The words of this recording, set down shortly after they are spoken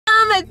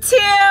welcome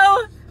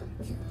to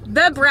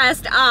the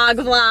breast og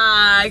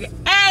vlog.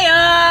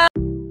 Ayo!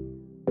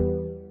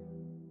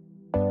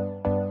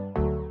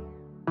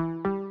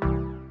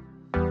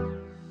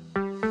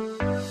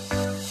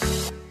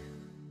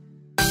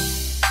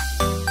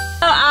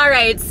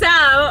 Alright,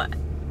 so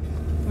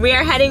we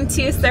are heading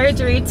to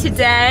surgery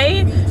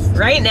today,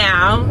 right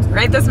now,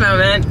 right this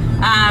moment.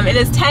 It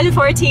is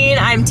 10:14.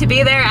 I'm to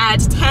be there at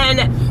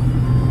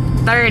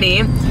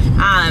 10:30.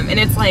 And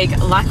it's like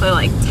luckily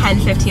like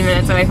 10-15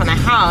 minutes away from the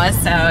house,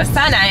 so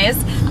nice.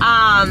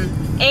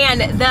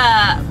 And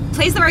the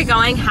place that we're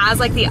going has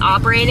like the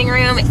operating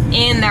room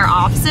in their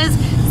offices,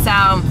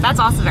 so that's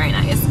also very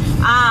nice.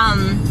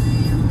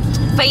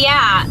 But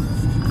yeah,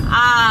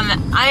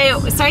 I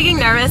started getting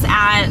nervous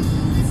at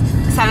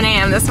 7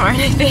 a.m. this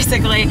morning,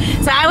 basically.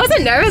 So I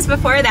wasn't nervous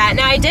before that.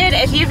 Now I did,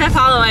 if you've been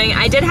following,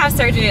 I did have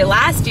surgery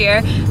last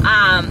year.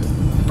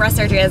 Breast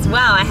surgery as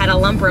well. I had a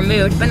lump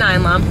removed,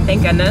 benign lump,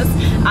 thank goodness.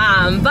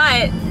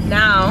 But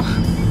now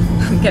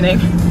I'm getting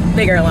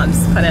bigger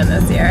lumps put in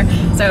this year.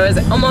 So it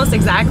was almost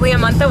exactly a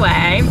month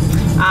away,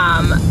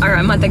 or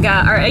a month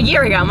ago, or a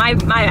year ago, my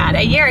bad,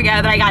 a year ago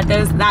that I got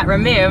that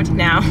removed.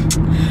 Now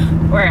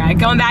we're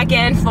going back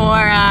in for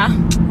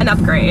an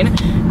upgrade.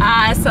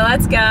 So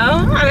let's go.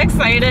 I'm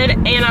excited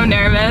and I'm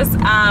nervous,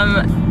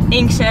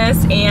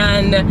 anxious,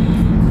 and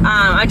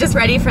I'm just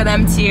ready for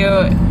them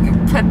to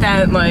put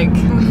that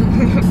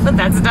put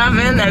that stuff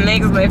in that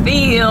makes me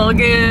feel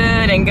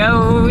good and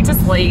go to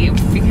sleep,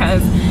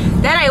 because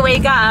then I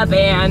wake up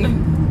and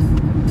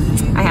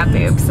I have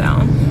boobs,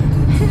 so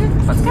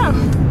let's go.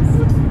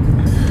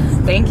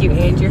 Thank you,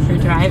 Andrew, for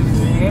driving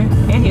me,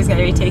 and he's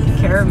gonna be taking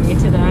care of me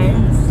today.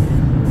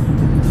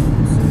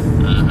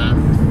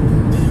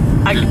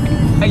 Okay.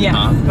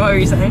 Yeah, what were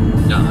you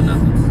saying? No,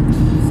 nothing.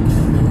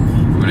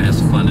 We're gonna have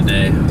some fun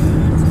today.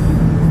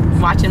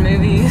 Watching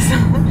movies.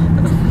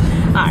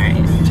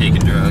 Alright.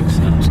 Taking drugs.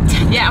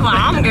 Yeah, well,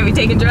 I'm gonna be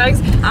taking drugs.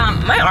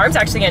 My arm's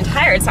actually getting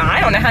tired, so I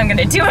don't know how I'm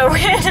gonna do it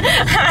when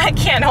I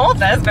can't hold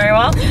this very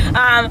well.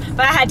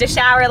 But I had to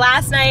shower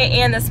last night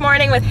and this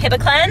morning with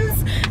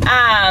Cleanse,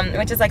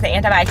 which is like the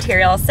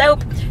antibacterial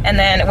soap, and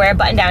then wear a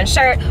button-down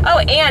shirt. Oh,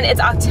 and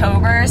it's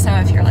October, so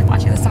if you're like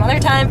watching this some other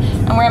time,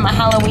 I'm wearing my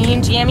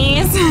Halloween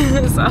jammies,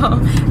 so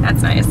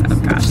that's nice. Oh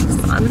gosh, this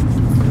is fun.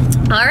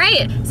 All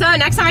right, so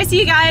next time I see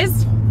you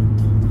guys,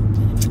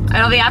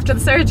 it'll be after the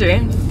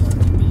surgery.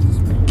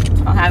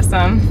 I'll have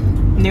some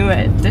new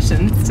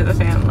additions to the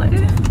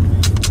family.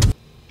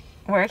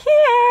 We're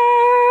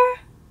here.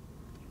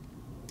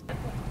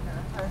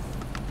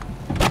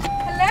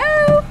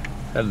 Hello.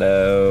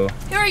 Hello.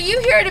 Who are you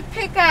here to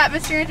pick up,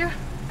 Mr. Andrew?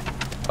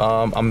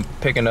 I'm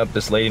picking up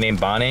this lady named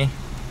Bonnie.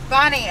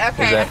 Bonnie,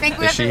 okay. I think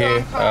we have the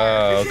wrong car.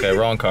 Oh, okay,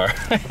 wrong car.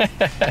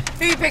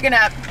 Who are you picking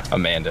up?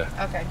 Amanda.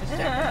 Okay, just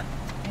check. Let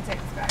me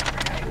take this back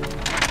for you.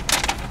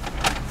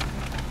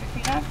 Your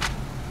feet up.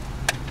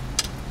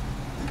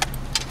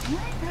 Oh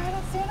my God,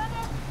 let's stand on it.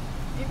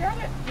 You got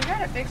it. You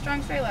got it. Big,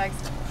 strong, straight legs.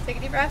 Take a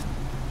deep breath.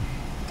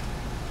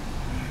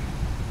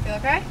 Feel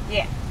okay?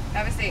 Yeah.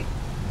 Have a seat.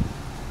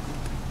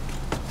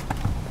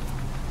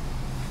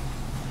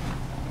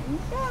 There you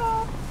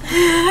go.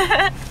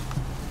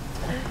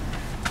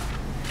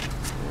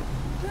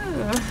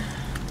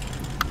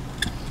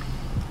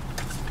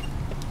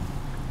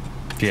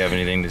 Do you have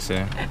anything to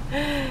say?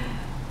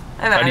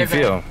 How do you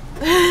feel?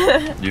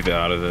 You feel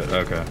out of it?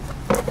 Okay.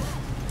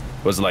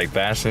 Was it like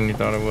faster than you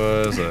thought it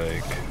was?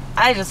 Like,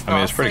 I just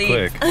fell it's pretty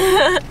asleep. quick.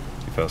 You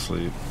fell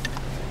asleep.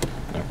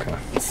 Okay.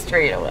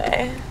 Straight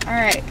away. All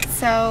right,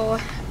 so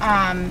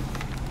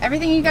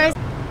everything you guys.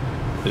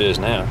 It is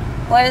now.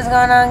 What is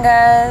going on,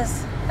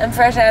 guys? I'm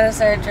fresh out of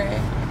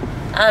surgery.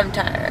 I'm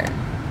tired.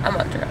 I'm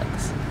on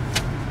drugs.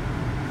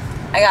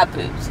 I got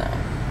boobs now.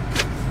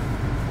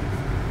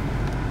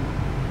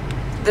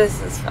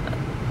 This is fun.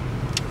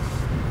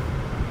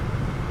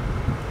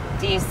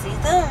 Do you see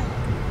them?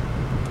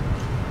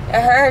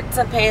 It hurts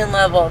a pain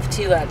level of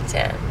 2 out of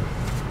 10.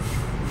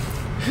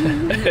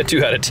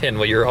 2 out of 10.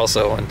 Well, you're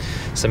also on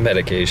some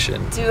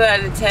medication. 2 out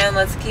of 10.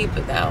 Let's keep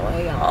it that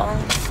way, y'all.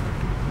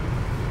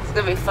 It's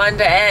gonna be fun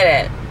to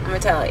edit. I'm gonna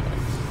tell you.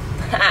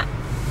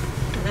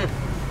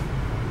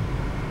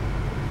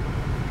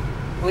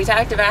 We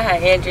talked about how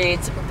Andrew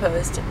needs to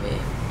propose to me.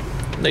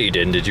 No, you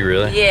didn't. Did you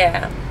really?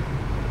 Yeah.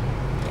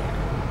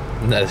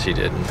 No, she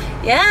didn't.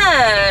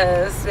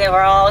 Yes. They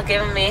were all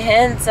giving me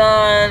hints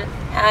on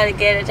how to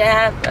get it to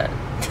happen.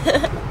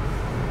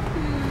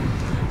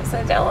 I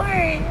said, don't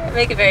worry. I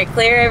make it very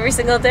clear every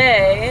single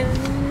day.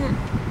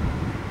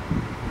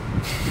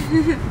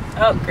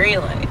 Oh, green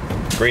light.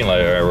 Green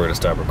light, alright, we're gonna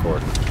stop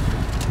recording.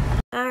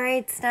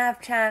 Alright,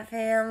 Snapchat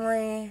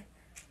family.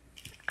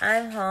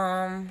 I'm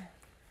home.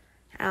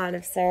 Out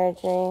of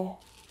surgery.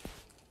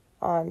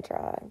 On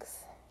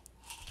drugs.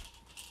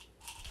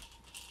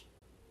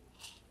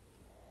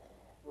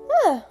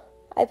 Huh.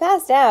 I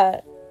passed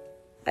out.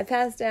 I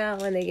passed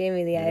out when they gave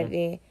me the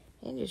IV.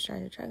 Andrew's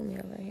trying to drug me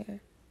over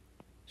here.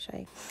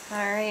 Shite.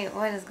 Alright,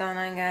 what is going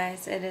on,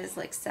 guys? It is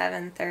like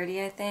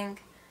 7:30, I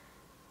think.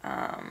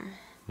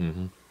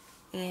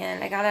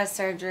 And I got out of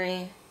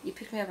surgery. You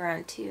picked me up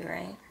around 2,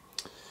 right?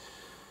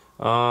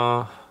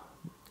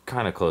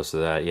 Kind of close to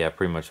that. Yeah,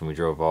 pretty much when we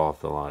drove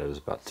off the lot, it was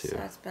about 2. So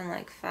it's been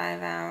like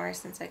 5 hours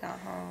since I got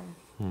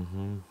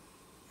home.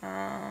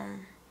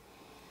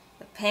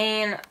 The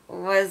pain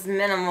was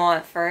minimal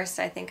at first,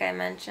 I think I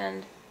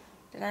mentioned.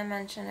 Did I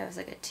mention it was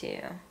like a 2?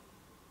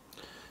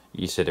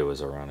 You said it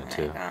was around a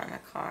 2. I got in a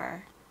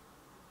car.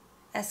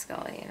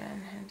 Escalating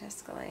and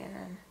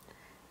escalating.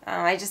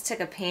 I just took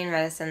a pain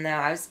medicine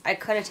though. I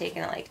could have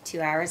taken it like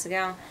 2 hours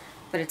ago,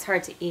 but it's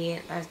hard to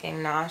eat. I was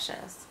getting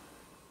nauseous.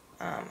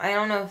 I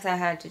don't know if that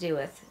had to do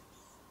with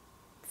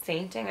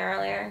fainting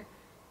earlier,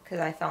 because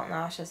I felt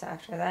nauseous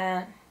after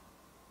that.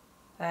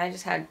 But I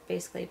just had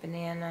basically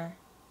banana,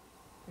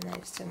 and then I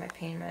just took my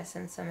pain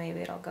medicine, so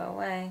maybe it'll go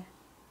away.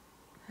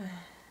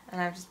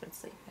 And I've just been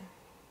sleeping,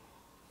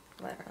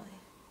 literally.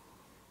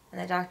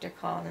 And the doctor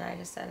called, and I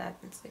just said I've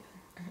been sleeping.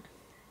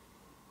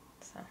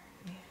 So,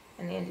 yeah.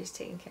 And Andy's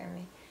taking care of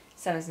me.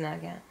 So is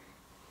Nugget.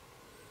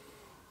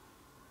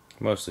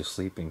 Mostly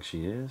sleeping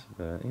she is,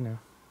 but you know.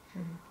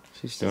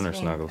 She's doing her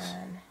snuggles.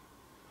 Fun.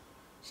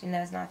 She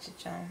knows not to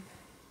jump.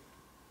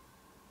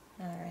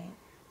 Alright,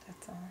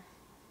 that's all.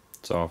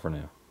 That's all for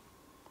now.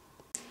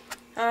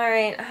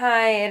 Alright,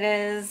 hi, it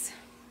is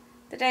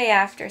the day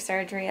after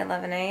surgery,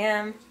 11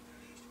 a.m.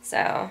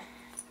 So,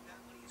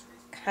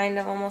 kind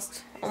of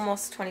almost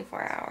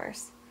 24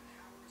 hours.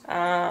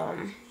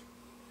 I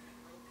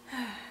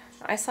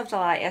slept a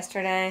lot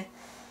yesterday,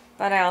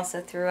 but I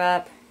also threw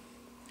up.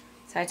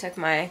 So I took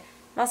my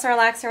muscle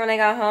relaxer when I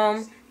got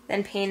home,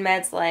 then pain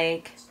meds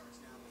like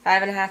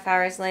 5.5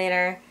 hours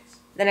later.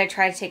 Then I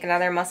tried to take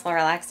another muscle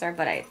relaxer,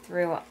 but I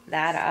threw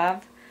that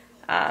up.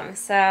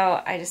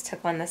 So I just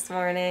took one this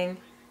morning.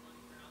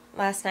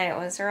 Last night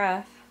was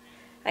rough.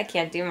 I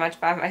can't do much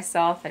by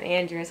myself, and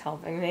Andrew's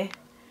helping me,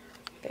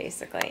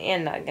 basically,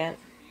 and Nugget.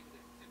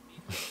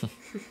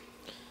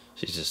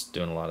 She's just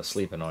doing a lot of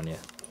sleeping on you.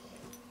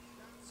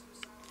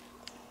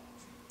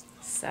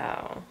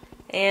 So,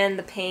 and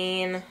the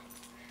pain.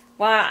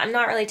 Well, I'm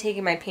not really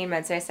taking my pain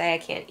meds, so I say I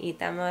can't eat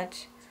that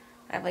much.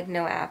 I have like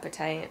no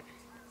appetite,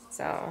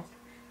 so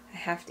I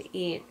have to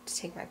eat to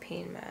take my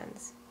pain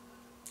meds.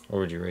 What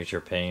would you rate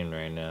your pain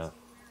right now?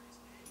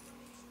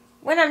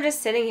 When I'm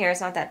just sitting here,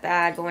 it's not that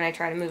bad, but when I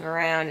try to move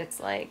around, it's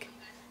like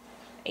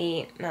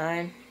 8,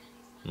 9.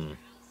 Okay.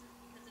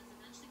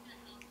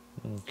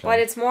 But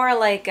it's more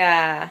like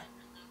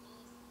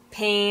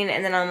pain,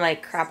 and then I'm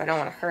like, crap, I don't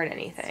want to hurt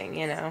anything,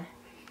 you know?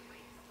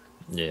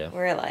 Yeah.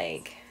 We're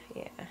like,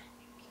 yeah.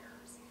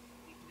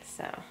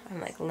 So, I'm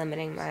like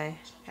limiting my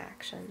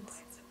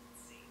actions.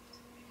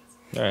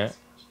 Alright.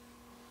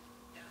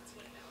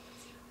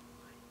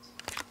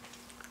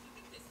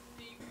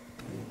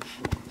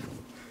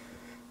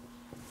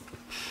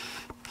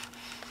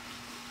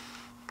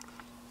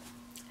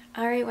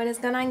 Alright, what is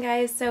going on,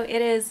 guys? So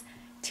it is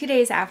 2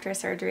 days after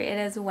surgery. It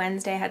is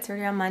Wednesday. I had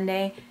surgery on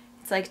Monday.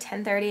 It's like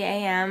 10:30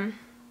 a.m.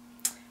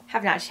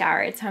 Have not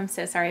showered, so I'm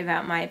so sorry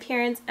about my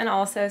appearance, and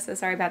also so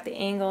sorry about the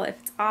angle if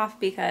it's off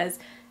because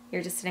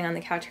you're just sitting on the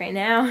couch right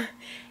now.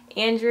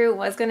 Andrew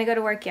was going to go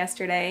to work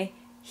yesterday.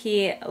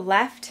 He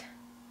left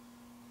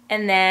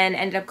and then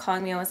ended up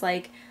calling me and was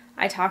like,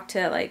 I talked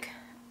to like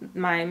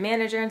my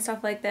manager and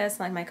stuff like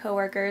this, like my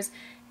coworkers,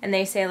 and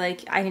they say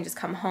like I can just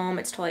come home,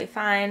 it's totally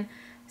fine.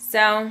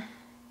 So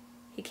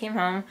he came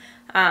home.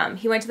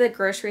 He went to the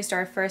grocery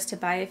store first to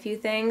buy a few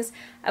things.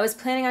 I was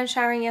planning on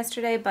showering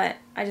yesterday, but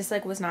I just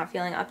like was not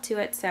feeling up to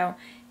it, so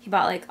he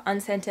bought like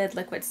unscented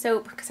liquid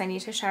soap because I need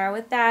to shower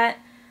with that.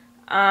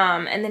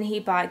 And then he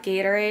bought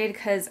Gatorade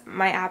because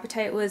my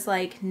appetite was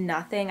like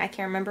nothing. I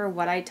can't remember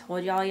what I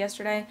told y'all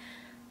yesterday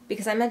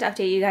because I meant to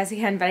update you guys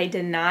again, but I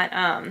did not.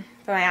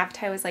 But my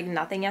appetite was like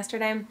nothing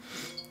yesterday.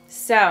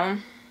 So,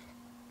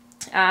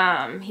 he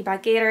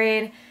bought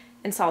Gatorade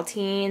and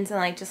saltines and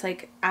like just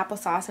like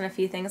applesauce and a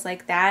few things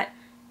like that.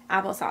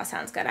 Applesauce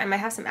sounds good. I might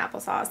have some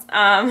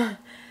applesauce.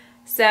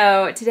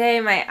 So today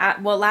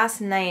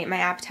last night my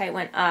appetite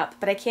went up,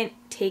 but I can't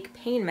take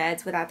pain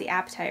meds without the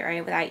appetite,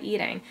 right? Without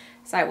eating.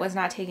 So I was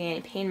not taking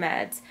any pain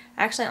meds.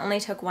 I actually only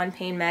took one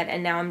pain med,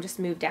 and now I'm just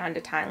moved down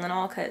to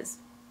Tylenol because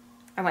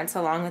I went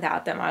so long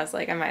without them. I was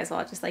like, I might as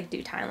well just like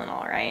do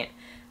Tylenol, right?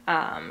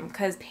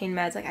 Because pain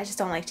meds, like I just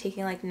don't like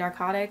taking like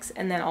narcotics,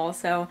 and then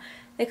also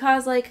they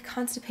cause like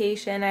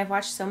constipation. I've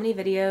watched so many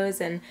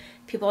videos and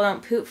people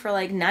don't poop for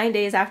like 9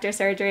 days after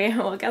surgery.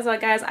 Well, guess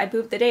what, guys? I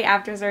pooped the day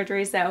after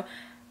surgery, so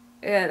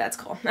that's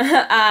cool.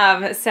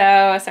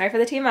 So sorry for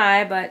the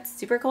TMI, but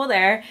super cool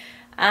there.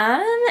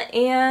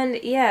 And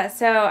yeah,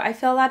 so I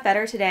feel a lot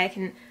better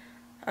today.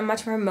 I'm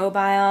much more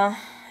mobile.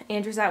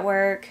 Andrew's at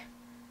work,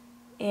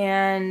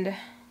 and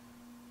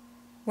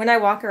when I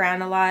walk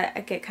around a lot,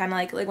 I get kind of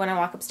like when I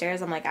walk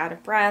upstairs, I'm like out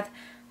of breath.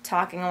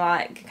 Talking a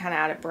lot, get kind of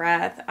out of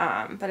breath,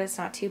 but it's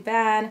not too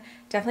bad.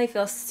 Definitely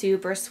feel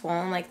super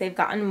swollen. Like they've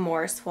gotten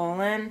more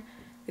swollen,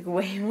 like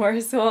way more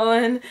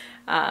swollen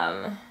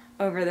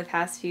over the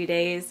past few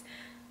days.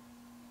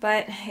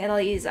 But it'll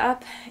ease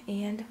up,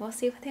 and we'll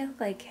see what they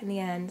look like in the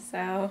end.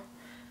 So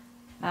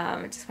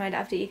Just wanted to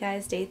update you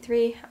guys day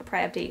 3. I'll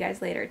probably update you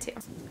guys later too.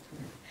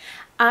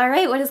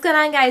 Alright, what is going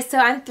on, guys? So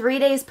I'm 3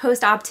 days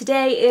post-op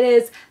today. It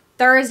is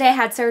Thursday. I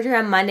had surgery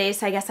on Monday,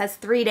 so I guess that's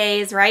 3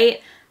 days,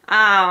 right?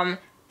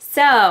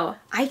 So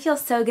I feel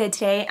so good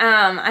today.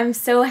 I'm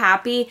so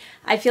happy.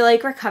 I feel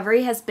like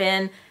recovery has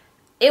been,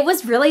 it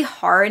was really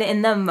hard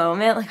in the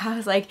moment. Like I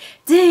was like,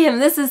 damn,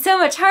 this is so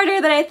much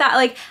harder than I thought.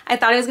 Like I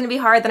thought it was going to be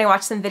hard. Then I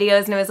watched some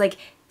videos and it was like,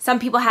 some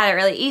people had it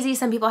really easy,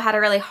 some people had it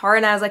really hard,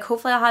 and I was like,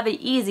 hopefully I'll have it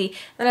easy.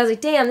 Then I was like,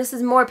 damn, this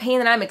is more pain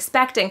than I'm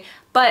expecting.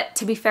 But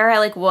to be fair, I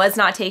like was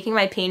not taking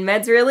my pain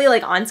meds really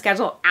like on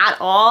schedule at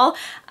all,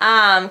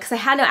 because I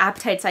had no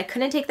appetite, so I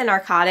couldn't take the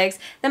narcotics.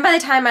 Then by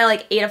the time I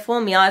like ate a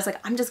full meal, I was like,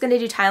 I'm just gonna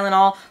do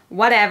Tylenol,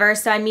 whatever.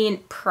 So I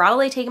mean,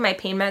 probably taking my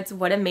pain meds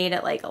would have made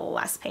it like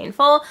less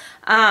painful.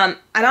 I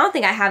don't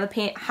think I have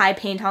a high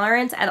pain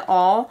tolerance at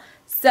all,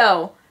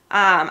 so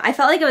I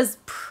felt like it was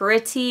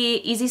pretty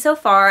easy so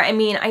far. I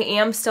mean, I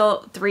am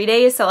still 3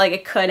 days, so like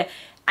it could,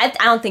 I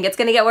don't think it's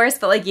gonna get worse,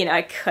 but like, you know,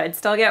 it could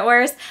still get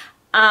worse.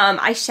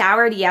 I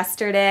showered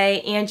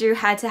yesterday. Andrew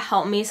had to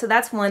help me, so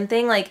that's one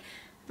thing. Like,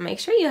 make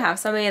sure you have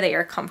somebody that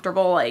you're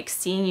comfortable like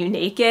seeing you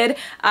naked,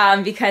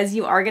 because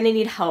you are gonna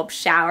need help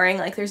showering.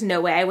 Like, there's no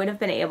way I would have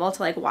been able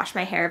to like wash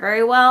my hair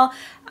very well.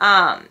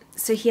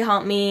 So he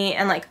helped me,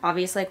 and like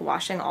obviously like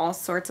washing all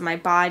sorts of my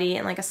body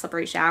in like a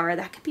slippery shower,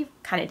 that could be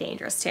kind of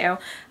dangerous too.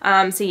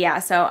 So yeah,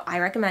 so I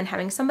recommend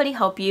having somebody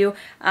help you.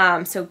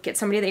 So get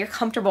somebody that you're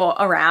comfortable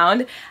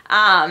around.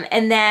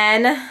 And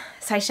then,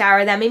 so I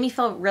showered. That made me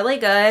feel really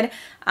good.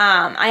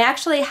 I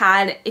actually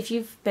had, if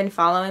you've been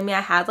following me, I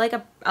had like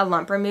a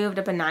lump removed,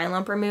 a benign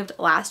lump removed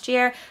last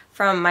year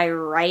from my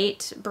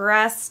right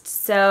breast.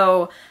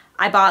 So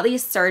I bought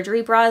these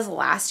surgery bras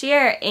last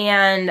year,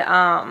 and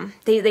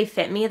they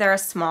fit me. They're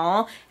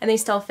small and they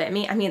still fit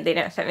me. I mean, they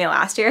didn't fit me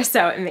last year,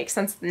 so it makes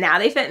sense now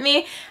they fit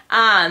me.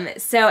 And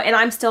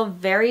I'm still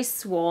very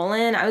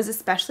swollen. I was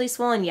especially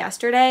swollen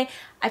yesterday.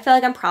 I feel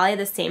like I'm probably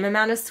the same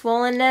amount of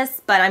swollenness,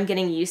 but I'm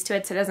getting used to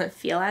it, so it doesn't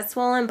feel as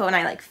swollen. But when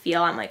I like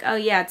feel, I'm like, oh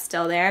yeah, it's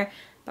still there.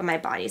 But my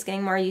body's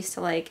getting more used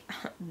to like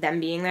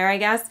them being there, I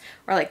guess,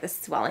 or like the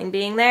swelling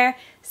being there.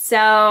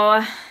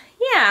 So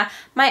yeah,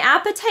 my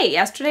appetite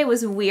yesterday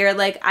was weird.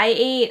 Like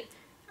I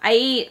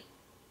ate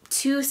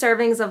 2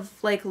 servings of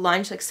like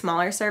lunch, like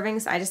smaller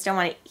servings. I just don't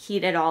want to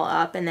heat it all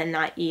up and then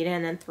not eat it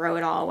and then throw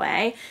it all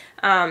away.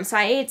 So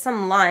I ate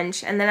some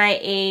lunch, and then I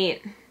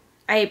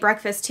ate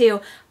breakfast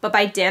too, but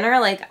by dinner,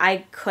 like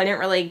I couldn't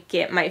really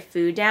get my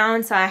food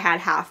down, so I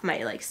had half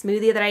my like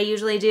smoothie that I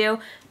usually do.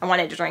 I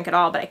wanted to drink it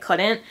all, but I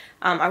couldn't.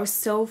 I was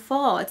so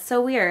full. It's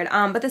so weird.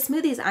 But the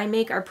smoothies I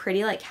make are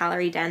pretty like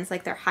calorie dense,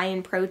 like they're high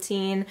in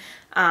protein,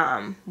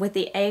 with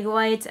the egg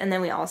whites, and then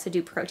we also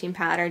do protein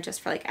powder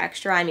just for like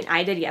extra. I mean,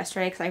 I did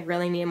yesterday because I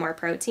really needed more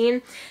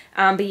protein.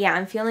 But yeah,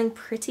 I'm feeling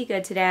pretty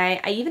good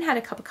today. I even had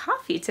a cup of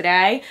coffee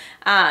today.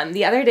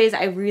 The other days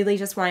I really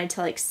just wanted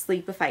to like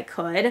sleep if I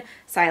could,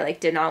 so I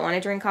like did not want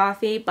to drink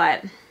coffee.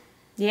 But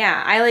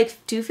yeah, I like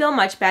do feel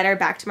much better,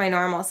 back to my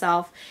normal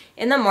self.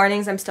 In the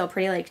mornings I'm still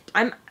pretty like,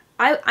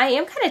 I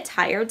am kind of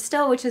tired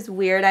still, which is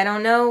weird. I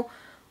don't know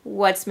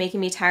what's making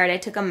me tired. I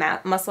took a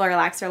muscle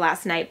relaxer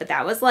last night, but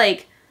that was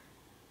like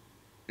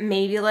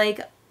maybe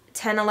like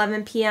 10,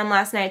 11 p.m.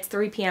 last night. It's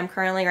 3 p.m.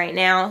 currently right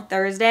now,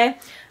 Thursday.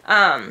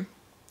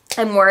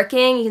 I'm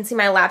working. You can see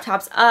my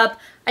laptop's up.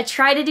 I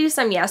tried to do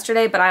some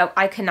yesterday, but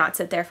I could not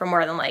sit there for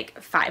more than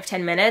like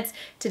 5-10 minutes.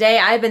 Today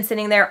I've been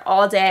sitting there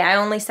all day. I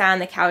only sat on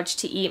the couch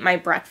to eat my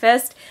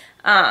breakfast.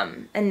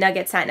 And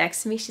Nugget sat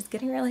next to me. She's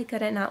getting really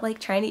good at not like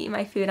trying to eat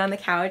my food on the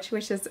couch,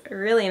 which is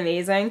really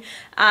amazing.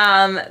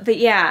 But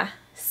yeah,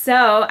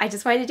 so I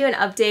just wanted to do an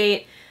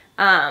update.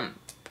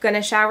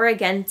 Gonna shower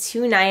again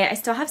tonight. I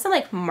still have some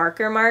like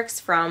marker marks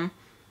from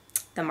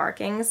the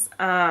markings,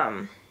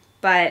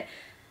 but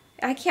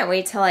I can't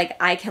wait till like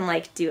I can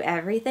like do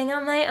everything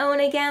on my own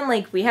again.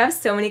 Like we have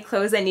so many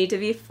clothes that need to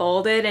be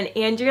folded, and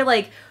Andrew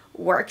like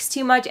works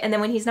too much, and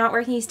then when he's not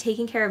working, he's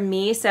taking care of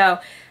me. So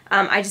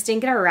I just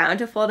didn't get around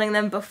to folding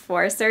them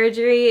before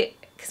surgery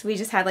because we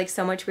just had like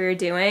so much we were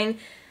doing,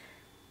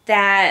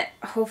 that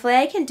hopefully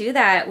I can do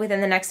that within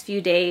the next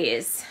few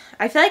days.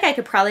 I feel like I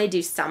could probably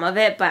do some of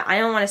it, but I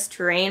don't want to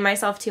strain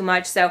myself too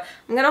much, so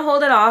I'm gonna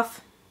hold it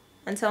off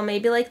until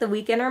maybe like the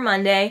weekend or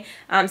Monday,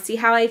 see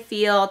how I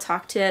feel,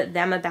 talk to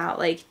them about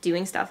like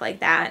doing stuff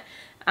like that.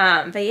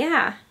 But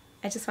yeah,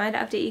 I just wanted to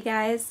update you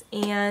guys,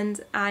 and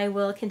I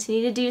will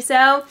continue to do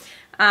so,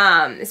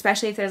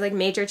 especially if there's like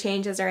major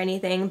changes or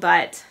anything.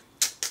 But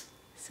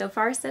so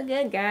far so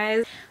good,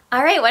 guys.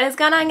 All right, what is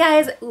going on,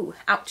 guys? Ooh,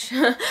 ouch.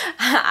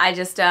 I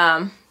just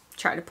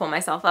tried to pull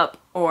myself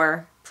up,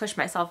 or push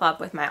myself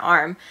up with my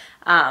arm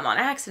on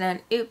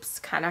accident. Oops,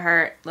 kind of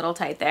hurt, little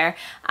tight there.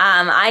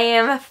 I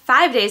am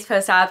 5 days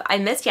post-op. I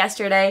missed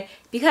yesterday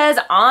because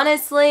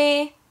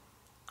honestly,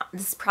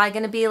 this is probably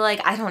gonna be like,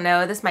 I don't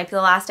know, this might be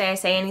the last day I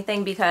say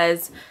anything,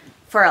 because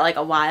for like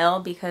a while,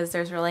 because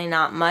there's really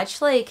not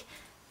much like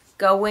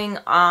going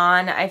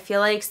on. I feel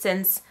like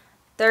since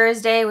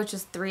Thursday, which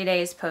is 3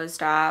 days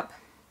post-op,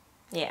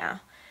 yeah,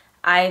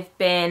 I've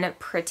been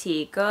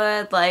pretty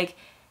good. Like,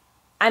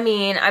 I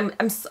mean,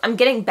 I'm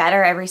getting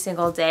better every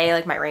single day.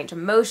 Like my range of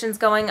motion's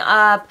going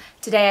up.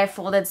 Today I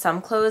folded some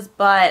clothes,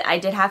 but I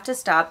did have to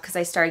stop because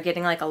I started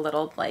getting like a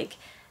little like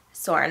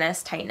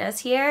soreness, tightness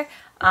here.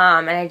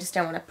 And I just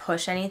don't want to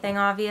push anything,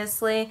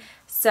 obviously.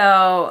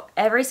 So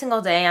every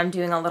single day I'm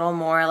doing a little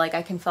more. Like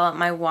I can fill up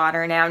my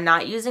water now. I'm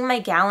not using my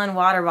gallon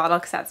water bottle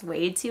because that's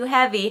way too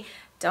heavy.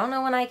 Don't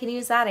know when I can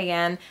use that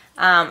again.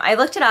 I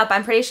looked it up.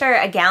 I'm pretty sure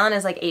a gallon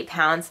is like 8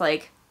 pounds.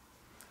 Like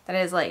that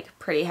is like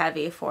pretty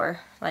heavy for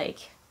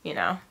like, you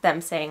know,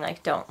 them saying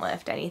like don't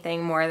lift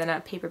anything more than a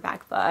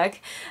paperback book.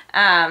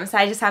 So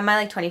I just have my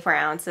like 24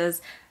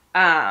 ounces.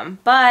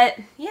 But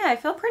yeah, I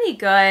feel pretty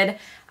good.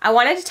 I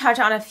wanted to touch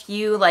on a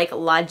few like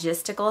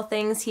logistical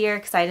things here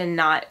because I did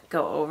not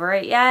go over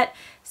it yet.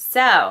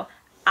 So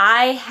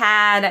I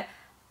had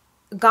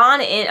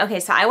gone in, okay,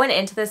 so I went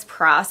into this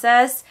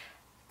process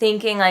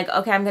thinking like,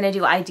 okay, I'm going to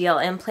do Ideal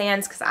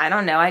implants because I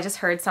don't know. I just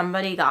heard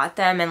somebody got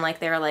them and like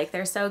they were like,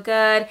 they're so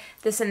good,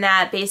 this and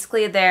that.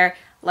 Basically, they're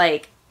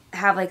like,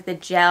 have like the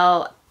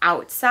gel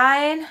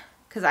outside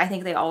because I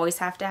think they always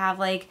have to have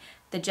like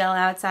the gel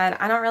outside.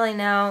 I don't really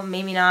know,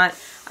 maybe not.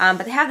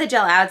 But they have the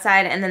gel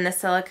outside and then the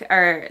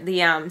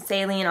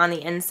saline on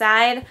the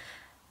inside.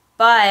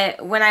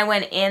 But when I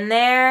went in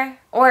there,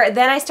 or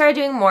then I started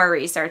doing more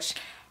research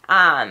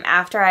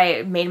after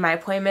I made my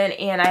appointment,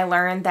 and I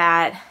learned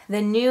that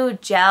the new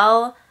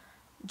gel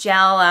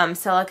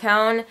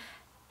silicone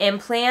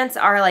implants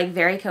are like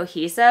very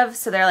cohesive.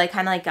 So they're like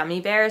kind of like gummy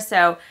bears.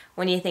 So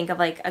when you think of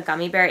like a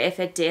gummy bear, if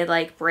it did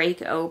like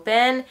break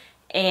open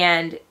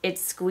and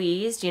it's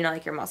squeezed, you know,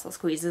 like your muscle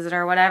squeezes it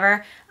or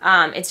whatever,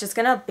 it's just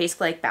gonna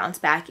basically like bounce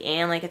back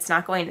in. Like it's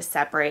not going to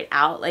separate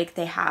out like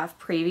they have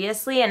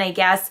previously. And I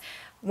guess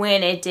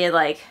when it did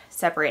like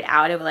separate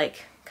out, it would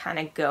like kind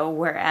of go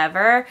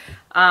wherever.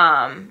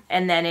 And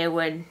then it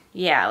would,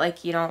 yeah,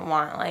 like you don't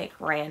want like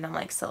random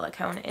like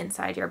silicone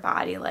inside your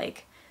body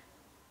like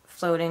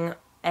floating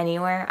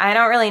anywhere. I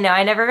don't really know.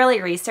 I never really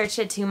researched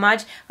it too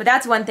much, but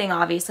that's one thing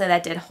obviously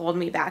that did hold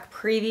me back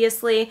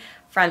previously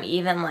from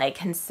even like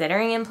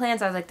considering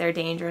implants. I was like, they're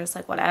dangerous,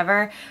 like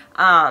whatever.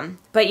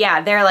 But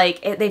yeah, they're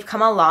like, they've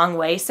come a long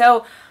way.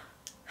 So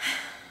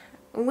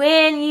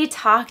when you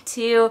talk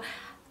to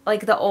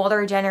like the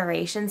older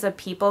generations of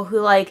people who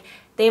like,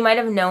 they might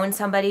have known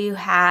somebody who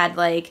had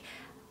like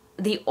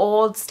the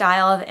old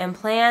style of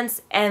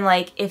implants, and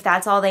like if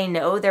that's all they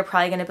know, they're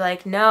probably going to be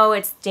like, no,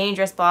 it's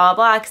dangerous, blah, blah,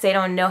 blah, because they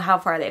don't know how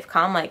far they've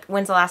come. Like,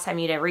 when's the last time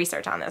you did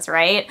research on this,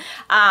 right?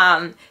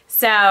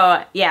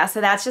 So yeah,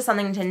 so that's just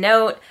something to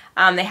note.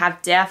 They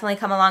have definitely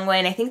come a long way,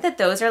 and I think that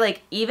those are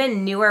like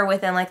even newer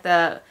within like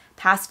the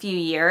past few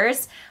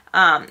years.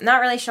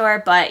 Not really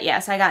sure, but yeah,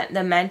 so I got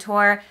the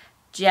Mentor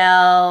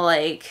gel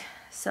like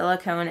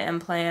silicone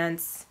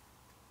implants.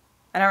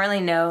 I don't really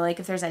know like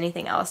if there's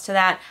anything else to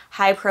that.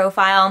 High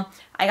profile.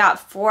 I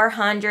got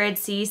 400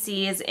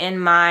 cc's in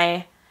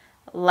my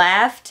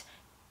left.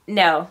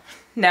 No.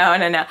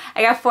 I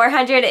got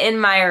 400 in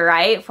my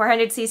right.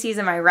 400 cc's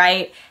in my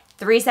right.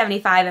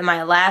 375 in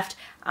my left.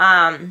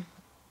 I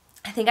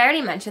think I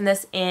already mentioned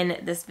this in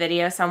this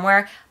video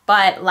somewhere,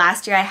 but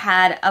last year I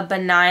had a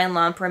benign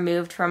lump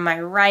removed from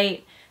my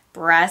right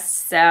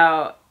breast,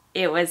 so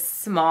it was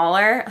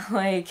smaller.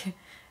 Like,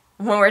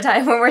 when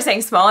we're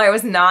saying smaller, it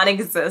was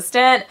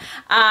non-existent.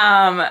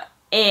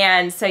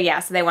 And so yeah,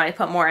 so they wanted to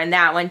put more in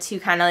that one to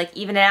kind of like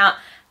even it out.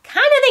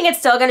 Kind of think it's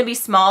still going to be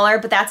smaller,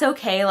 but that's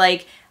okay.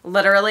 Like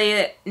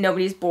literally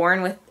nobody's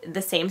born with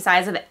the same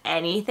size of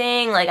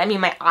anything. Like, I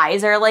mean, my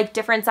eyes are like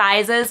different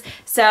sizes.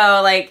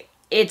 So like,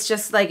 it's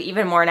just like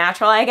even more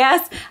natural, I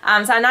guess.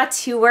 So I'm not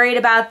too worried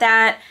about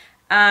that.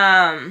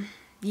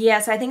 Yeah,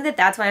 so I think that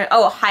that's why,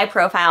 high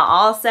profile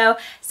also.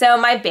 So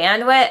my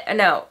bandwidth,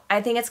 no,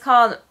 I think it's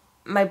called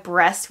my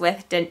breast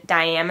width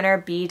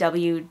diameter,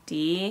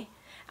 BWD,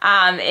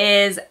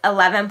 is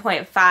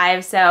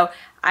 11.5. So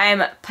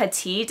I'm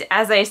petite.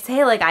 As I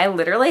say, like I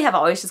literally have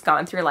always just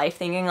gone through life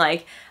thinking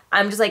like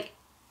I'm just like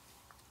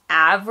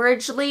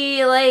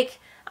averagely like,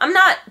 I'm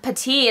not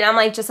petite, I'm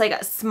like just like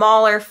a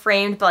smaller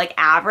framed, but like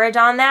average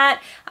on that.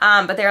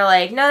 But they're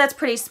like, no, that's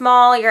pretty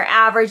small, you're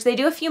average. They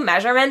do a few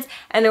measurements,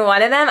 and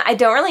one of them, I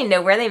don't really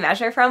know where they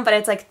measure from, but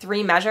it's like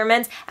 3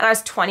 measurements, and I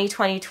was 20,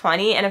 20,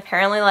 20, and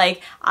apparently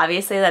like,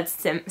 obviously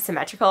that's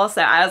symmetrical.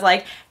 So I was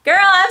like, girl,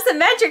 I'm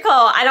symmetrical.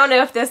 I don't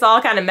know if this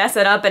all kind of mess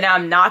it up and now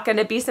I'm not going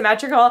to be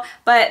symmetrical,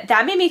 but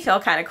that made me feel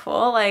kind of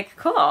cool, like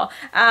cool.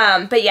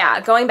 But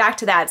yeah, going back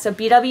to that. So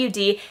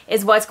BWD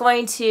is what's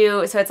going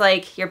to, so it's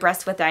like your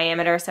breast width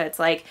diameter. So it's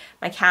like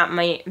my cat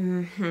might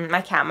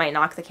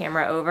knock the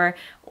camera over,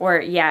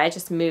 or yeah, it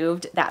just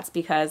moved. That's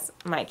because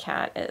my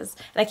cat is,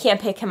 and I can't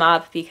pick him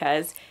up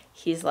because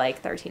he's like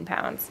 13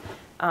 pounds.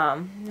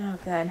 Oh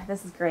good,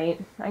 this is great.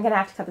 I'm gonna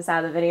have to cut this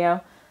out of the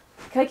video.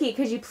 Cookie,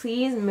 could you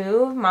please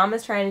move?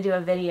 Mama's trying to do a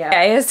video.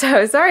 Okay,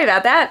 so sorry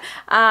about that.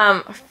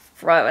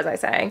 What was I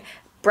saying?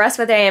 Breast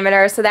width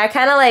diameter. So that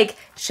kind of like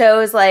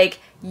shows like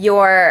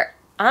your,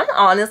 I'm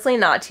honestly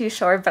not too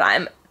sure, but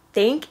I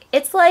think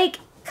it's like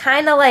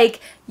kind of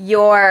like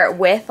your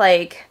width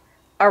like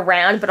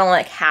around, but only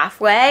like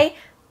halfway.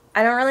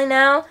 I don't really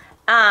know.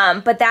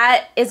 But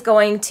that is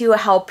going to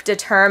help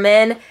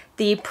determine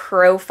the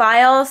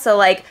profile. So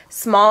like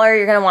smaller,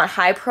 you're gonna want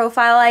high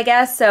profile, I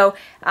guess. So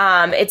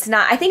it's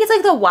not, I think it's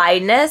like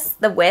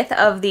the width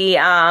of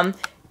the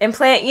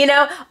implant, you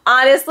know.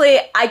 Honestly,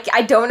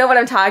 I don't know what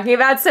I'm talking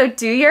about, so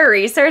do your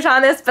research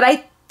on this, but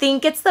I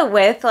think it's the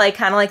width, like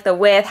kind of like the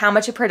width, how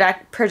much it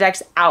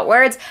projects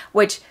outwards,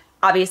 which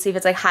obviously if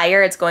it's like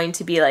higher, it's going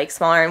to be like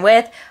smaller in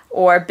width,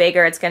 or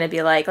bigger, it's going to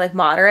be like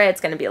moderate,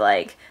 it's going to be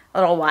like a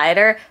little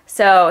wider.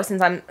 So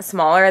since I'm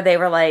smaller, they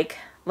were like,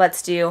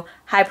 let's do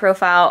high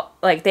profile.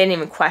 Like they didn't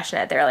even question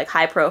it. They're like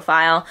high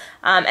profile.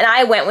 And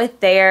I went with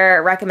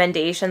their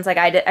recommendations. Like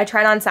I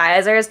tried on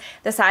sizers.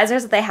 The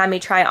sizers that they had me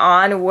try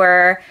on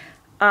were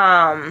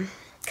kind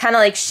of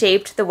like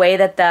shaped the way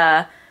that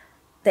the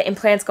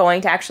implant's going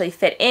to actually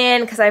fit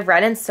in. Because I've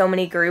read in so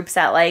many groups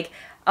that like,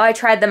 oh, I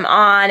tried them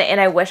on and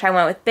I wish I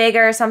went with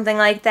bigger or something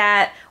like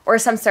that. Or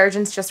some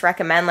surgeons just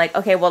recommend like,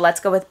 okay, well,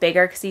 let's go with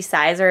bigger because these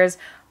sizers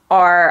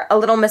are a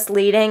little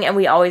misleading and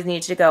we always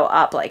need to go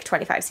up like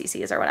 25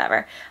 cc's or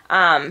whatever.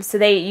 So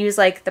they use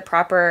like the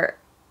proper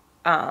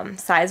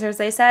sizers,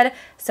 they said.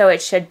 So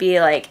it should be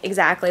like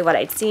exactly what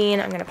I'd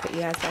seen. I'm going to put you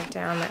guys back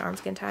down. My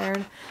arm's getting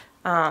tired.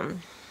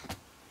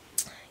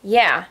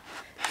 Yeah.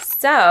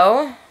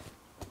 So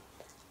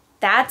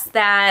that's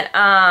that.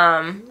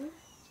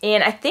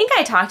 And I think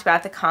I talked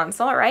about the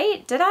consult,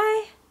 right? Did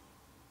I?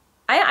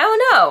 I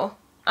don't know.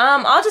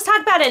 I'll just talk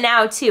about it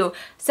now too.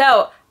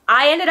 So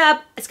I ended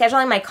up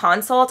scheduling my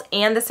consult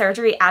and the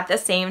surgery at the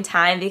same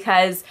time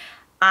because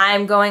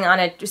I'm going on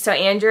so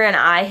Andrew and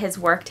I, his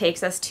work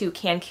takes us to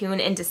Cancun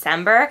in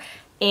December,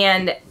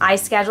 and I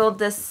scheduled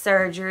this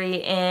surgery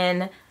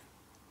in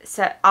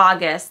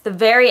August, the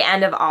very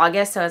end of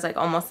August, so it was like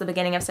almost the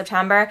beginning of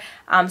September,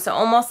 so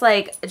almost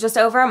like just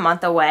over a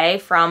month away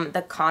from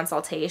the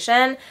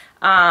consultation,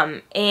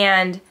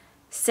 and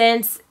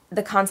since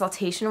the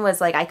consultation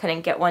was like I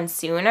couldn't get one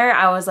sooner,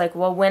 I was like,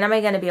 well, when am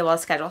I going to be able to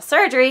schedule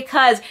surgery?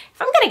 Because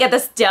if I'm going to get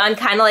this done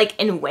kind of like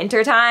in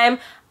winter time,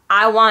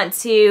 I want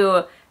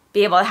to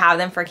be able to have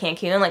them for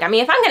Cancun. Like, I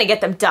mean, if I'm going to get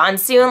them done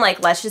soon,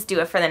 like, let's just do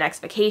it for the next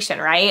vacation,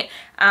 right?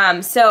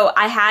 So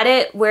I had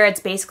it where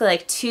it's basically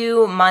like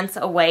 2 months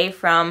away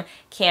from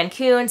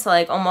Cancun, so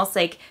like almost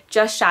like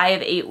just shy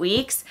of 8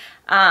 weeks.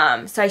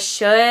 So I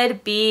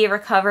should be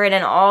recovered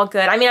and all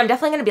good. I mean, I'm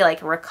definitely going to be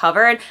like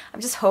recovered. I'm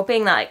just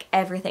hoping that like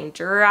everything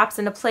drops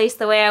into place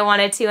the way I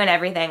want it to and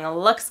everything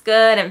looks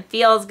good and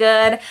feels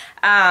good.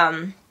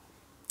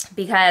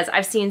 Because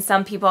I've seen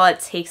some people, it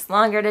takes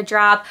longer to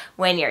drop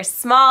when you're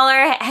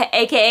smaller,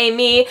 aka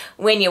me,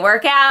 when you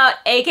work out,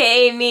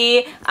 aka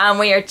me,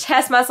 when your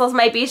chest muscles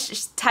might be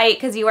tight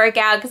because you work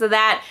out because of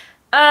that.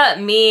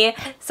 Me.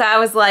 So I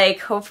was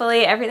like,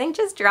 hopefully everything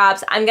just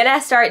drops. I'm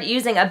gonna start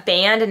using a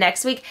band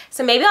next week,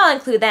 so maybe I'll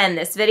include that in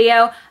this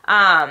video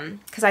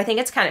because I think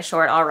it's kind of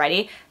short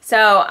already.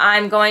 So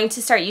I'm going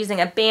to start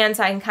using a band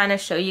so I can kind of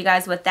show you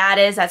guys what that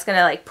is. That's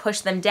gonna like push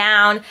them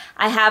down.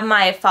 I have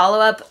my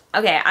follow-up.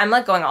 Okay, I'm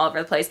like going all over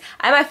the place.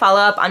 I have my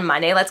follow-up on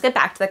Monday. Let's get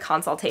back to the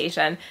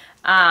consultation.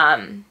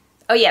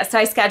 Oh yeah, so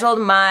I scheduled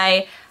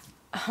my,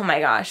 oh my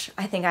gosh,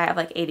 I think I have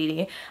like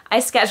ADD. I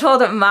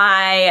scheduled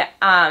my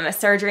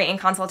surgery and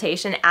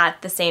consultation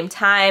at the same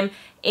time,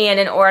 and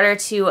in order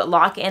to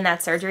lock in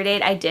that surgery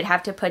date, I did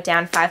have to put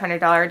down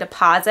 $500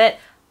 deposit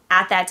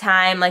at that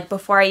time, like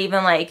before I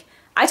even like,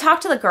 I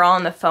talked to the girl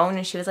on the phone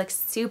and she was like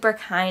super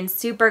kind,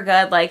 super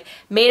good, like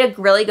made a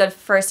really good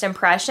first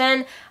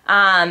impression,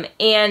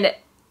 and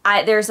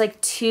there's like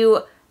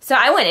two. So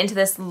I went into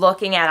this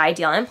looking at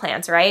ideal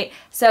implants, right?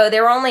 So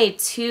there were only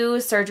 2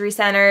 surgery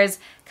centers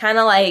kind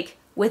of like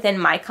within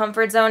my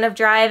comfort zone of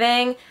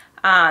driving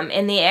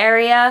in the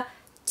area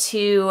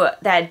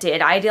that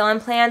did ideal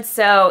implants.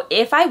 So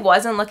if I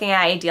wasn't looking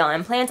at ideal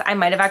implants, I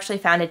might have actually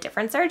found a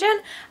different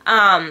surgeon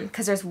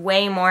because there's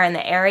way more in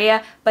the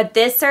area. But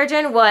this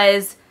surgeon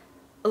was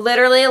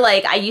literally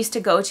like, I used to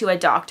go to a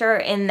doctor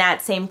in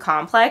that same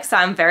complex, so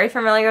I'm very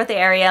familiar with the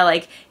area.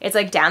 Like, it's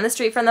like down the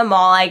street from the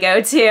mall I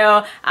go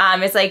to.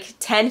 It's like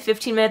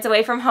 10-15 minutes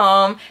away from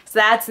home, so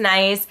that's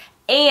nice.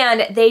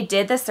 And they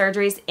did the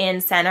surgeries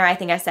in center. I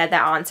think I said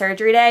that on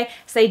surgery day.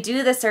 So they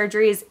do the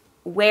surgeries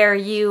where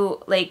you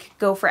like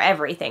go for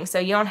everything. So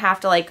you don't have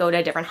to like go to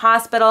a different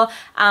hospital.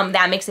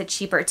 That makes it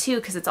cheaper too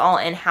because it's all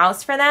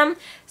in-house for them.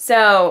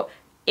 So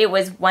it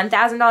was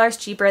 $1,000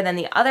 cheaper than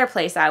the other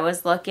place I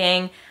was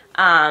looking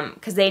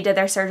because they did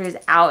their surgeries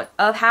out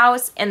of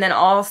house. And then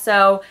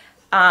also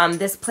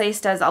this place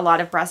does a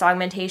lot of breast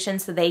augmentation,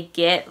 so they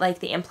get like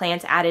the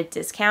implants added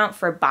discount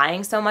for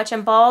buying so much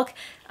in bulk.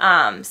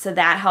 So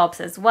that helps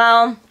as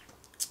well.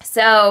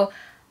 So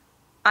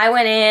I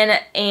went in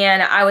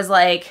and I was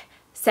like,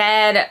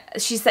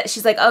 she's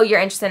like, oh, you're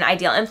interested in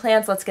ideal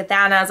implants, let's get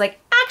that. And I was like,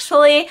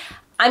 actually,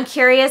 I'm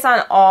curious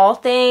on all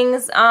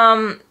things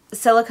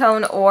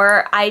silicone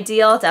or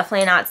ideal,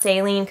 definitely not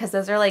saline because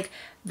those are like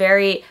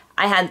very,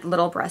 I had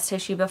little breast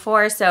tissue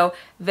before, so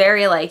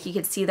very like you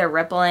could see the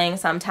rippling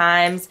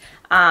sometimes,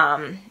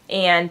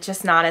 and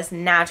just not as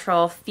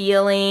natural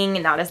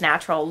feeling, not as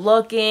natural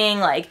looking.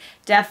 Like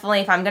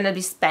definitely if I'm going to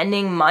be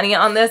spending money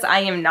on this,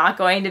 I am not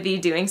going to be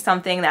doing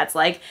something that's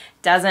like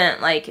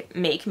doesn't like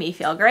make me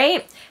feel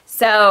great.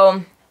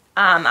 So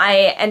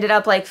I ended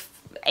up like,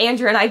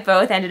 Andrew and I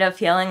both ended up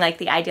feeling like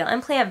the Ideal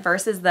implant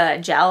versus the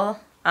gel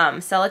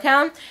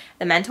silicone,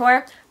 the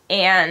Mentor,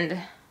 and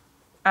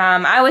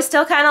I was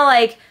still kind of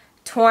like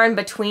torn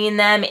between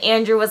them.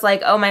 Andrew was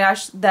like, oh my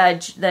gosh,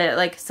 the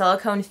like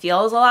silicone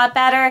feels a lot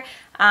better,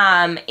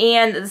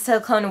 and the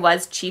silicone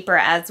was cheaper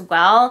as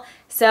well.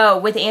 So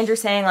with Andrew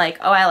saying like,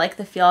 oh, I like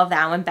the feel of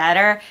that one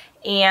better,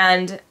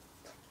 and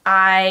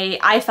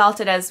I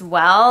felt it as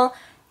well,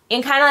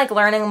 and kind of like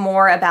learning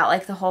more about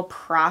like the whole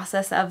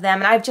process of them.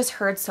 And I've just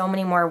heard so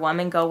many more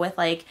women go with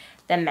like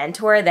the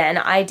Mentor than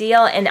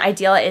Ideal, and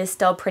Ideal is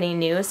still pretty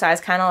new, so I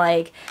was kind of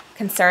like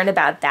concerned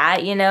about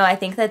that, you know. I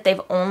think that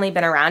they've only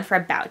been around for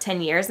about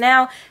 10 years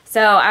now,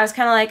 so I was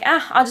kind of like,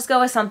 I'll just go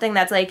with something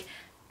that's like,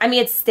 I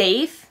mean, it's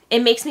safe.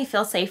 It makes me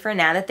feel safer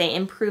now that they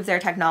improve their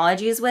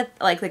technologies with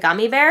like the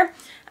gummy bear.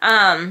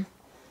 So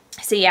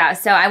yeah,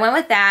 so I went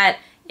with that.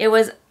 It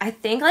was, I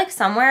think, like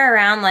somewhere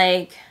around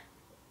like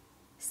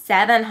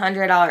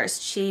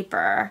 $700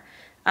 cheaper.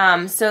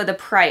 So the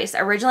price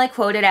originally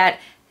quoted at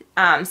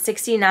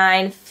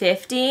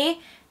 $69.50.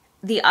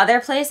 The other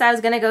place I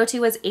was gonna go to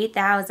was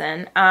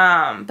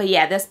 $8,000. But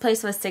yeah, this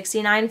place was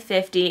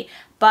 $69.50.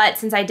 But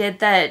since I did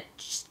the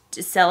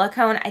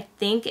silicone, I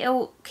think it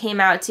came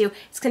out to,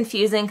 it's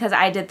confusing because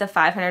I did the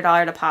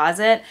 $500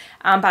 deposit,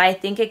 but I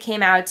think it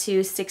came out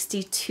to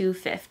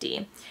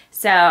 $62.50.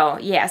 So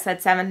yeah, so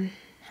that's $700,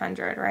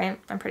 right?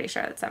 I'm pretty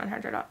sure that's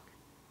 $700.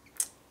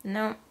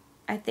 No,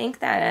 I think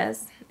that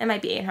is. It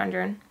might be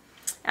 $800.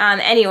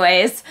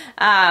 Anyways,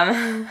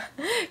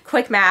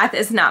 quick math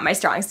is not my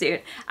strong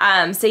suit.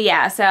 So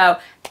yeah, so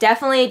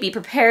definitely be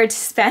prepared to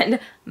spend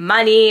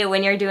money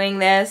when you're doing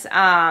this.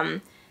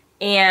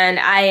 And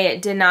I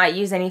did not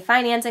use any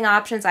financing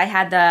options. I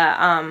had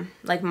the,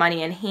 like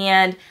money in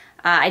hand.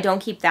 I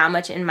don't keep that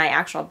much in my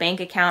actual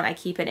bank account. I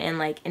keep it in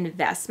like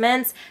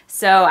investments.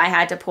 So I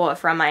had to pull it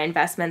from my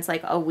investments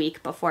like a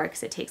week before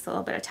because it takes a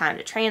little bit of time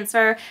to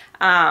transfer.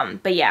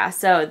 But yeah,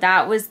 so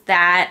that was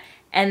that.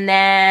 And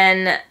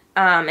then,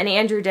 and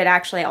Andrew did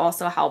actually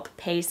also help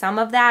pay some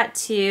of that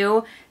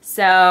too.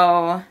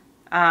 So,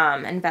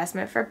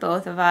 investment for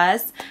both of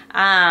us.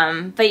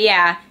 But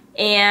yeah,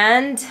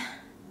 and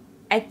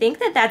I think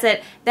that that's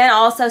it. Then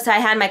also, so I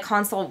had my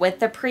consult with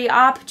the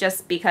pre-op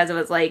just because it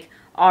was like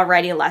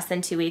already less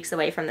than 2 weeks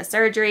away from the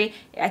surgery.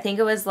 I think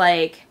it was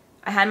like,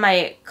 I had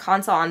my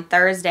consult on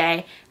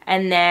Thursday,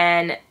 and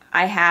then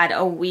I had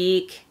a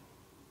week,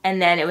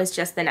 and then it was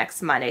just the next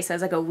Monday. So it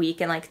was like a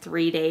week and like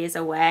 3 days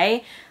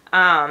away.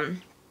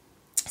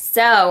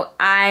 So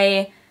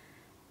I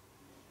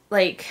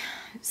like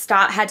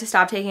had to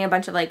stop taking a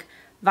bunch of like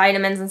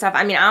vitamins and stuff.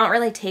 I mean, I don't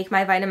really take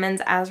my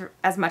vitamins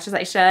as much as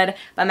I should,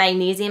 but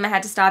magnesium I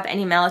had to stop,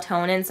 any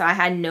melatonin, so I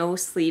had no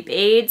sleep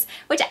aids,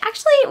 which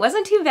actually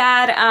wasn't too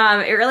bad.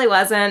 It really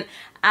wasn't.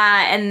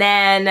 And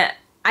then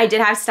I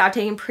did have to stop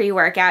taking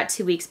pre-workout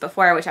 2 weeks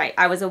before, which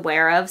I was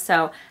aware of,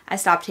 so I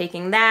stopped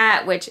taking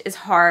that, which is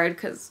hard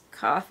because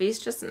coffee's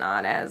just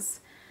not as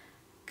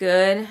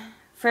good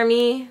for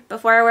me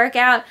before I work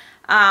out.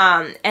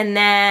 And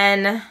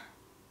then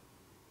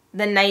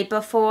the night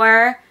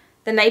before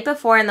in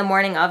the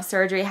morning of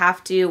surgery, I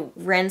have to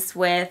rinse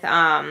with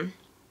Hibiclens,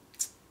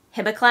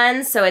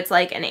 so it's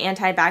like an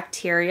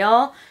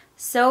antibacterial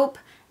soap.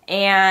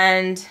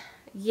 And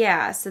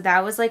yeah, so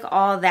that was like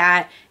all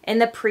that. In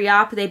the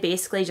pre-op, they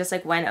basically just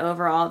like went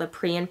over all the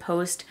pre and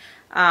post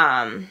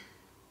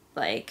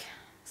like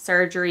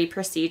surgery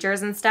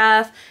procedures and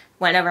stuff,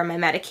 went over my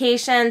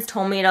medications,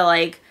 told me to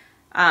like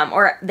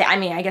I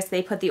mean, I guess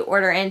they put the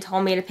order in,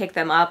 told me to pick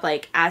them up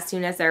like as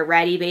soon as they're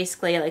ready,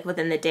 basically like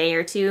within the day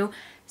or two,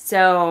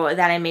 so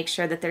that I make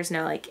sure that there's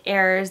no like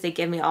errors. They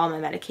give me all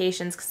my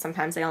medications because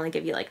sometimes they only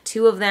give you like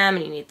 2 of them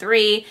and you need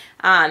 3.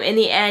 In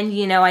the end,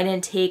 you know, I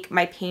didn't take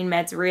my pain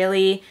meds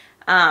really,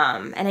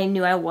 and I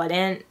knew I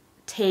wouldn't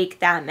take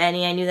that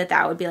many. I knew that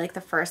that would be like the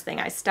first thing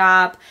I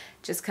stop,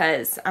 just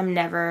because I'm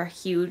never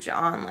huge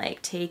on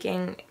like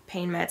taking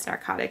pain meds,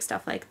 narcotics,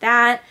 stuff like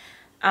that.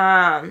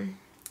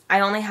 I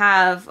only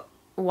have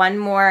 1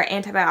 more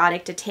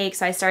antibiotic to take,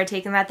 so I started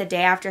taking that the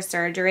day after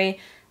surgery.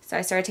 So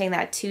I started taking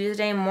that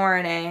Tuesday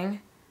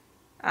morning.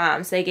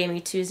 So they gave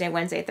me Tuesday,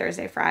 Wednesday,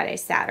 Thursday, Friday,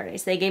 Saturday.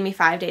 So they gave me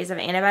 5 days of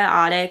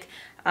antibiotic.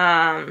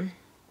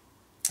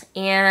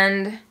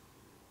 And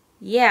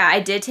yeah,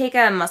 I did take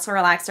a muscle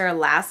relaxer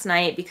last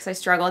night because I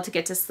struggled to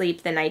get to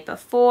sleep the night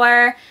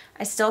before.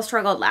 I still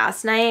struggled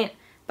last night,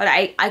 but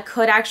I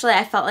could actually,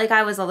 I felt like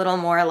I was a little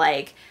more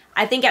like,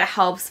 I think it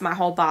helps my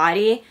whole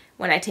body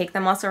when I take the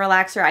muscle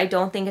relaxer. I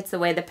don't think it's the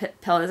way the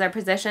pillows are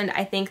positioned.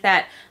 I think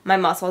that my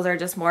muscles are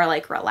just more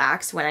like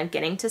relaxed when I'm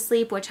getting to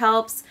sleep, which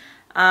helps.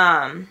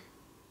 But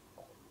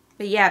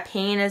yeah,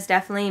 pain is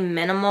definitely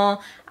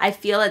minimal. I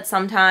feel it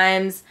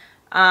sometimes,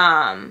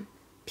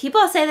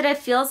 people say that it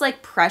feels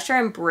like pressure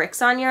and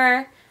bricks on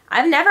your...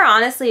 I've never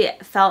honestly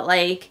felt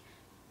like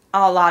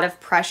a lot of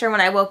pressure.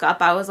 When I woke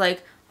up, I was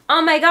like,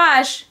 oh my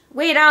gosh,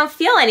 wait, I don't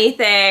feel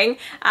anything.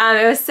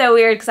 It was so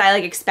weird because I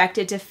like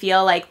expected to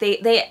feel like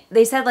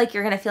they said like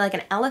you're gonna feel like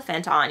an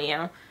elephant on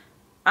you.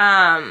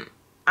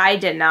 I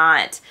did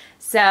not.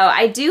 So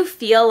I do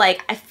feel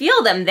like I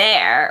feel them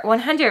there,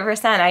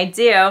 100% I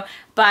do.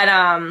 But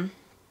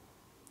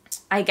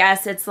I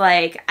guess it's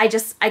like I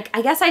guess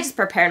I just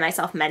prepared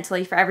myself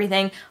mentally for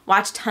everything.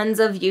 Watch tons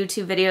of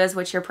YouTube videos,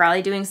 which you're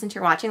probably doing since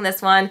you're watching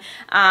this one.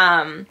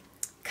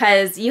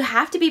 Because you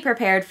have to be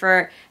prepared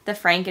for the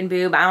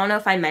Frankenboob. I don't know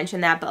if I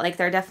mentioned that, but like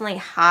they're definitely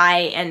high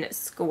and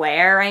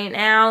square right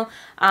now.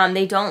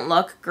 They don't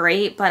look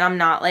great, but I'm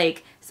not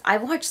like...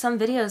 I've watched some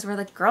videos where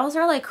the girls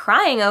are like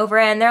crying over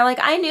it and they're like,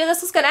 I knew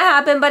this was gonna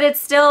happen, but it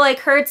still like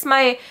hurts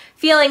my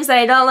feelings that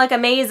I don't look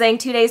amazing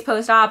 2 days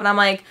post-op. And I'm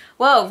like,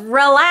 whoa,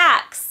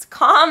 relax,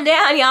 calm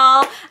down,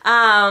 y'all.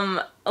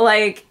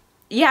 Like,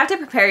 you have to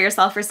prepare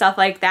yourself for stuff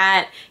like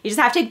that. You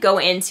just have to go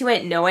into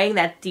it knowing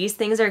that these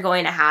things are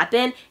going to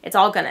happen. It's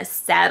all gonna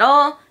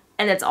settle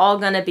and it's all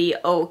gonna be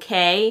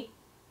okay.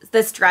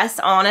 The stress,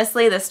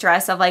 honestly, the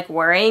stress of like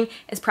worrying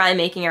is probably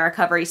making your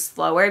recovery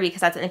slower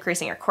because that's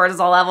increasing your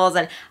cortisol levels,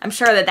 and I'm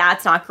sure that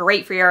that's not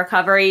great for your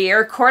recovery.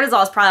 Your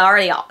cortisol is probably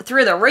already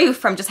through the roof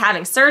from just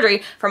having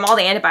surgery, from all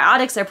the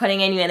antibiotics they're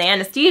putting in you and the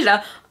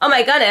anesthesia. Oh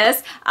my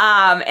goodness.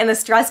 And the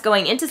stress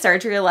going into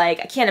surgery, like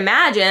I can't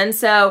imagine.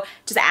 So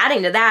just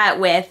adding to that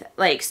with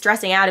like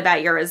stressing out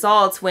about your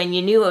results when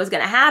you knew it was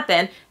going to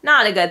happen,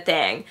 not a good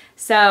thing.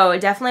 So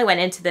definitely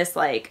went into this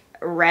like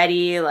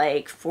ready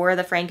like for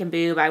the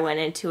Frankenboob. I went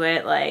into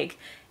it like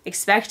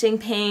expecting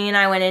pain.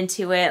 I went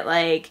into it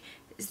like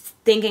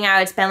thinking I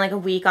would spend like a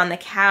week on the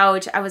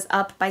couch. I was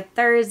up by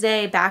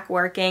Thursday, back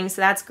working,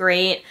 so that's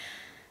great.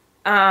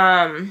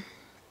 Yeah,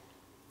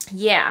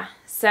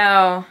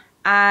 so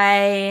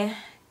I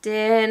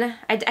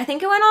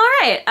think it went all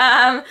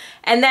right.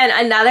 And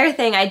then another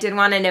thing I did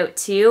want to note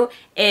too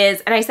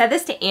is, and I said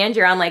this to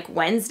Andrew on like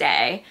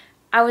Wednesday,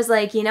 I was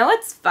like, you know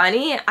what's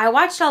funny? I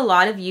watched a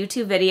lot of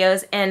YouTube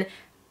videos and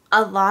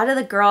a lot of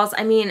the girls,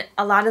 I mean,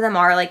 a lot of them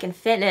are like in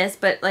fitness,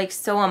 but like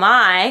so am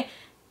I.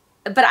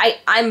 But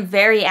I'm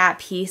very at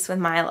peace with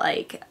my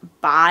like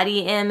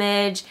body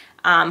image,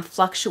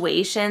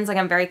 fluctuations. Like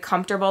I'm very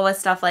comfortable with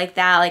stuff like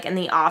that. Like in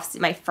the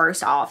my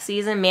first off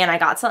season, man, I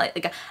got so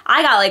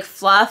I got like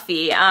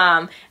fluffy,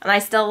 and I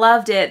still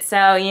loved it.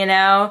 So, you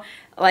know,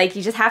 like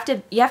you have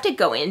to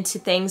go into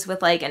things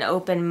with like an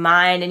open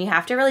mind, and you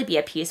have to really be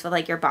at peace with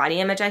like your body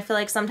image. I feel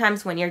like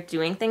sometimes when you're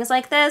doing things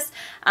like this,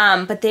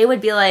 but they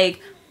would be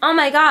like, oh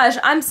my gosh,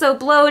 I'm so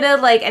bloated,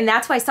 like, and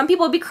that's why some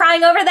people would be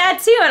crying over that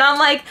too. And I'm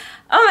like,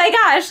 oh my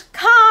gosh,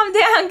 calm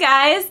down,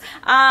 guys.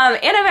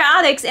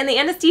 Antibiotics and the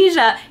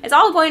anesthesia, it's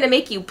all going to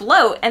make you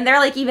bloat. And they're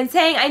like even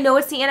saying, I know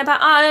it's the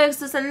antibiotics,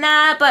 this and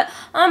that, but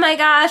oh my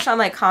gosh. I'm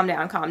like, calm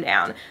down, calm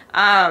down.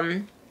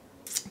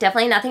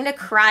 Definitely nothing to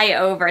cry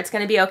over. It's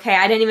going to be okay.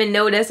 I didn't even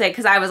notice it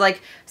because I was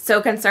like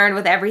so concerned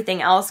with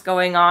everything else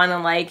going on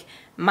and like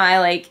my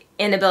like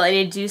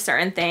inability to do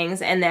certain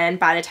things. And then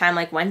by the time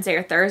like Wednesday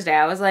or Thursday,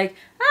 I was like,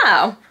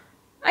 oh,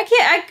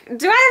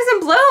 do I have some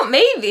bloat?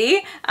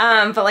 Maybe.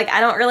 But like, I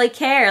don't really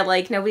care.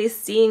 Like nobody's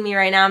seeing me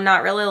right now. I'm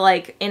not really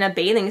like in a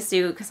bathing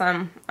suit because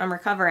I'm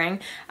recovering.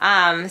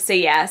 So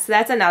yeah, so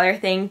that's another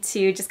thing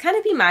to just kind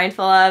of be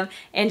mindful of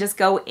and just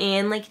go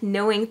in like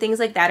knowing things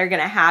like that are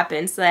going to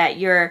happen so that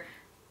you're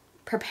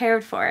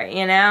prepared for it,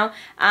 you know?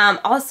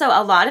 Also,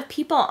 a lot of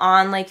people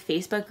on like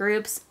Facebook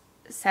groups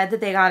said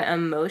that they got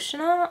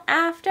emotional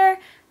after.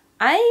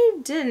 I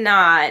did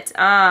not.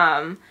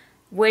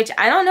 Which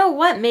I don't know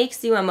what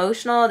makes you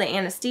emotional, the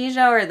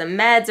anesthesia or the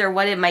meds or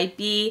what it might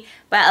be,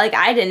 but like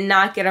I did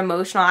not get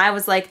emotional. I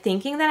was like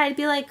thinking that I'd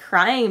be like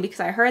crying because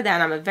I heard that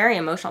and I'm a very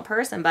emotional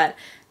person, but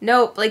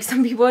nope, like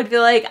some people would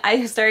feel like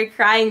I started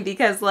crying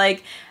because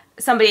like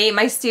somebody ate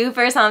my soup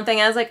or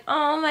something. I was like,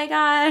 oh my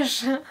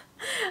gosh.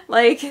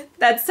 Like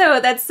that's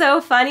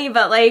so funny,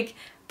 but like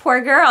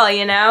poor girl,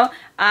 you know?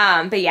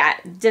 But yeah,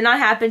 did not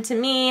happen to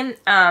me.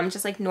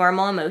 Just like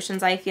normal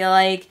emotions, I feel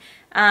like.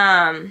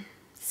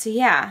 So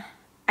yeah.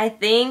 I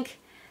think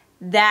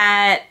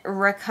that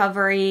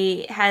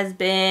recovery has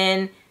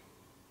been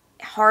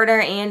harder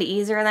and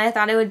easier than I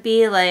thought it would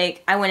be.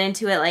 Like, I went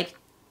into it, like,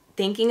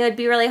 thinking it would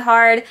be really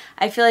hard.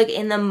 I feel like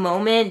in the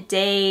moment,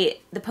 the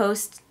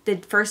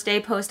first day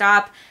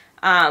post-op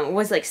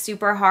was, like,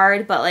 super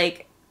hard. But,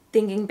 like,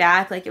 thinking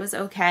back, like, it was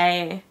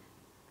okay.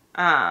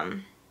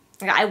 Like,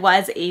 I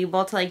was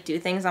able to, like, do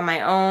things on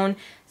my own.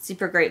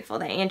 Super grateful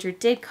that Andrew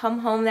did come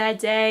home that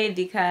day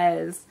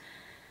because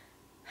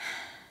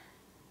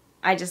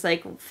I just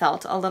like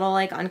felt a little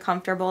like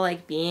uncomfortable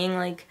like being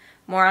like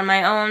more on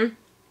my own,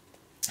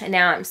 and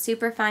now I'm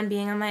super fine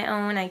being on my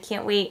own. I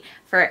can't wait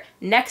for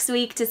next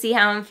week to see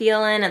how I'm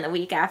feeling, and the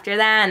week after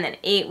that, and then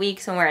 8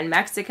 weeks when we're in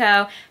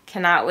Mexico.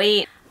 Cannot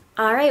wait.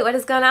 All right, what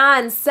is going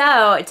on?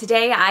 So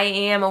today I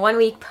am a 1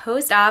 week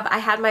post-op. I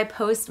had my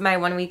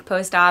 1 week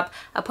post-op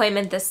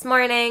appointment this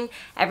morning.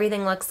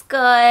 Everything looks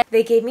good.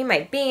 They gave me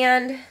my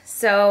band.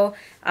 So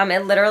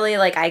it literally,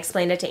 like I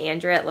explained it to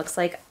Andrea, it looks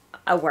like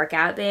a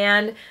workout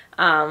band,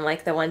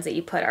 like the ones that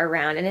you put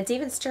around, and it's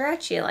even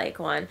stretchy like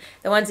one.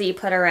 The ones that you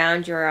put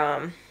around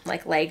your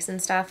like legs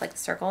and stuff, like the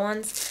circle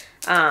ones.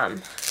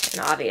 And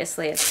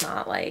obviously it's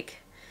not like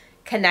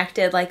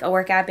connected like a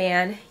workout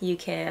band. You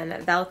can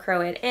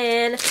Velcro it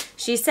in.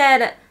 She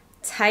said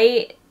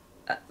tight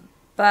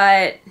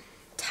but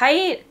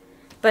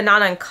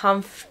not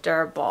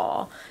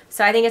uncomfortable.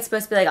 So I think it's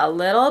supposed to be like a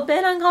little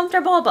bit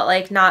uncomfortable, but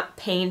like not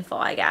painful,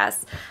 I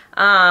guess.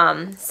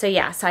 So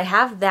yeah, so I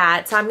have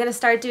that. So I'm gonna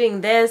start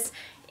doing this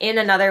in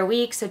another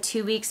week, so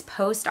 2 weeks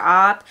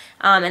post-op,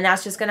 and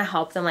that's just gonna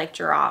help them like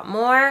drop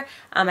more.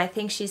 I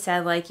think she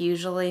said like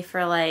usually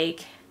for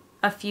like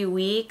a few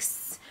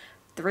weeks,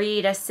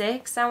 3 to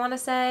 6, I want to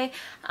say.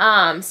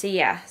 So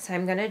yeah, so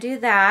I'm gonna do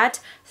that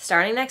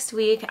starting next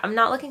week. I'm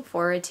not looking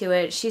forward to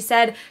it. She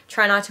said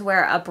try not to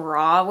wear a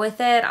bra with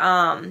it,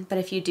 but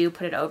if you do,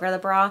 put it over the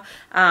bra.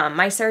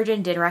 My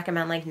surgeon did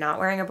recommend like not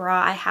wearing a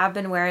bra. I have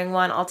been wearing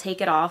one. I'll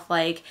take it off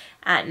like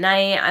at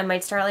night. I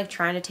might start like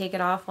trying to take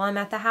it off while I'm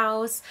at the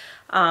house.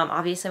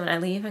 Obviously when I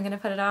leave I'm gonna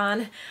put it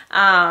on.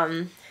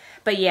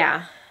 But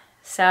yeah,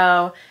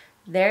 so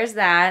there's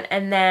that,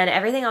 and then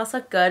everything else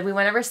looked good. We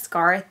went over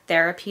scar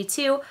therapy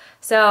too.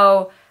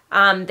 So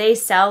they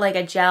sell like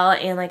a gel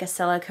and like a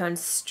silicone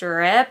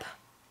strip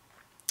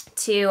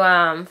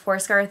to for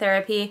scar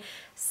therapy.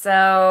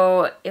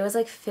 So it was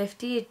like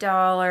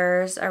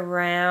 $50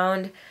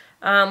 around,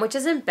 which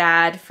isn't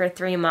bad for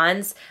 3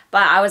 months.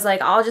 But I was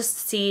like, I'll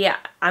just see.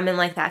 I'm in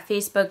like that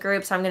Facebook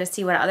group, so I'm gonna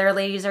see what other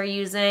ladies are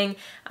using,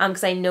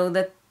 because I know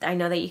that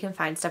you can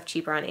find stuff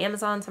cheaper on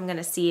Amazon, so I'm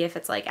gonna see if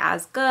it's like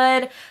as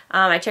good.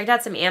 I checked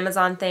out some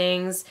Amazon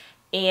things,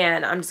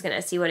 and I'm just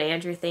gonna see what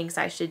Andrew thinks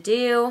I should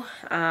do,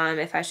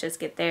 if I should just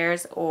get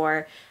theirs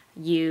or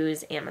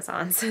use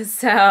Amazon's.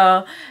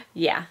 So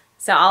yeah,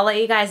 so I'll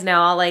let you guys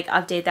know. I'll like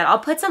update that. I'll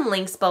put some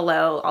links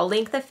below. I'll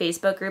link the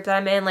Facebook group that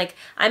I'm in. Like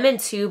I'm in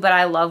 2, but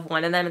I love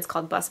one of them. It's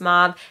called Bus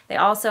Mob. They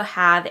also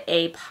have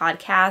a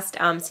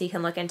podcast, so you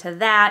can look into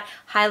that.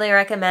 Highly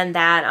recommend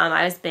that.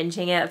 I was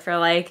binging it for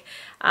like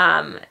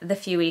the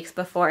few weeks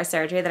before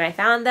surgery that I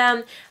found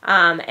them.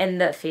 And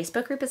the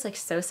Facebook group is like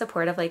so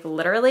supportive. Like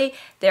literally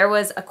there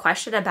was a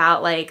question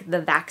about like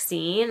the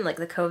vaccine, like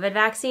the COVID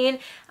vaccine.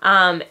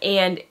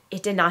 And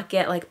it did not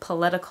get like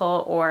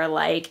political or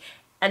like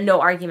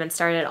no argument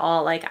started at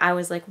all. Like I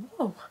was like,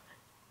 whoa,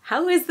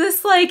 how is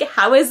this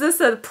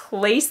a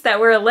place that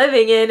we're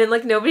living in and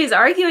like nobody's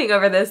arguing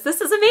over this?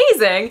 This is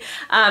amazing.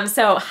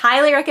 So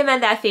highly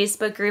recommend that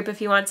Facebook group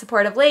if you want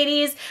supportive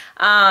ladies.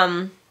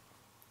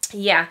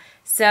 Yeah.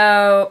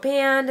 So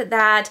band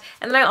that,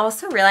 and then I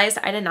also realized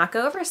I did not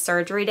go over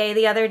surgery day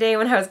the other day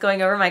when I was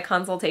going over my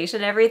consultation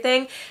and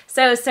everything.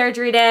 So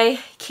surgery day,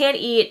 can't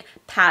eat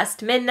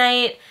past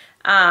midnight.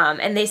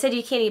 And they said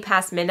you can't eat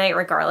past midnight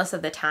regardless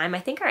of the time. I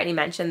think I already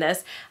mentioned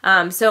this.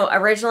 So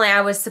originally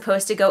I was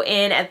supposed to go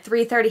in at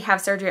 3:30,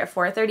 have surgery at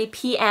 4:30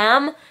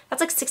 p.m.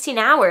 That's like 16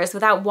 hours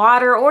without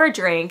water or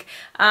drink.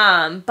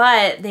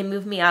 But they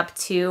moved me up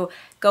to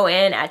go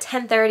in at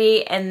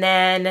 10:30 and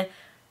then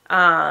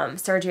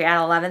surgery at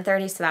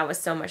 11:30, so that was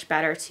so much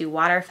better to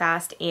water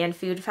fast and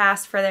food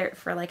fast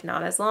for like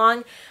not as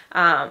long.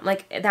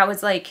 Like that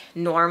was like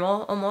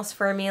normal almost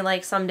for me,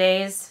 like some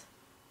days,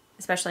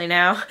 especially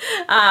now.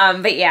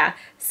 But yeah,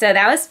 so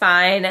that was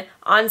fine.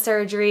 On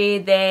surgery,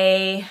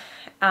 they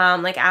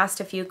like asked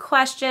a few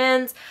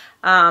questions.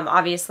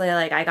 Obviously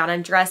like I got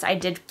undressed. I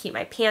did keep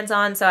my pants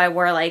on, so I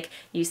wore like,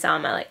 you saw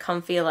my like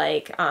comfy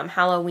like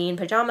Halloween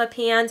pajama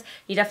pants.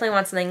 You definitely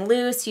want something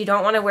loose. You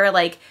don't want to wear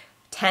like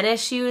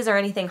tennis shoes or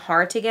anything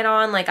hard to get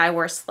on. Like I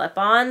wore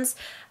slip-ons.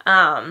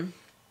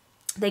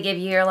 They give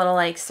you your little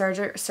like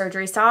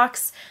surgery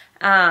socks.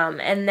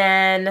 And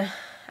then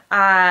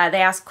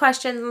they asked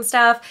questions and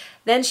stuff.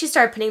 Then she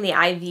started putting the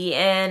IV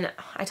in.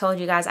 I told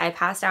you guys I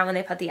passed out when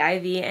they put the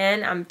IV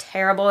in. I'm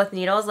terrible with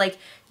needles. Like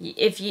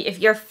if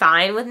you're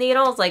fine with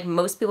needles, like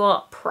most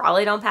people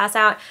probably don't pass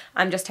out.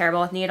 I'm just terrible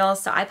with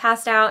needles. So I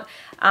passed out.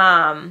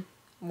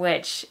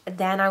 Which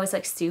then I was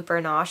like super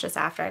nauseous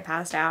after I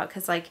passed out,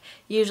 because like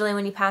usually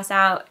when you pass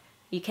out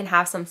you can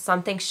have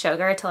something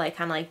sugar to like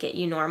kind of like get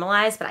you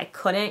normalized, but I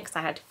couldn't because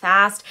I had to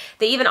fast.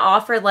 They even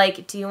offered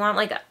like, do you want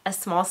like a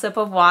small sip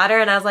of water?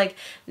 And I was like,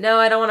 no,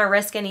 I don't want to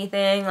risk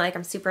anything. Like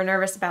I'm super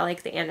nervous about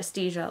like the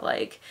anesthesia.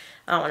 Like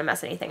I don't want to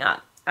mess anything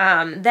up.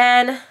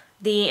 Then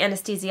the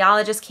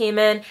anesthesiologist came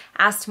in,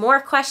 asked more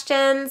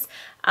questions,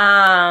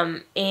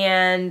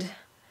 and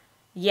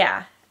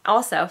yeah.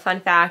 Also,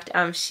 fun fact,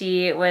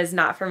 she was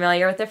not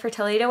familiar with the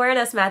fertility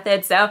awareness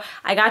method, so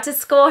I got to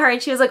school her,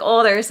 and she was like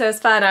older, so it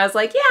was fun. I was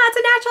like, yeah, it's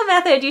a natural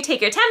method. You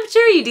take your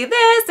temperature, you do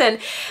this, and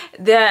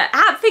the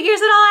app figures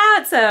it all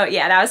out. So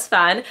yeah, that was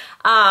fun.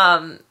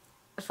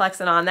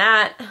 Flexing on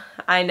that.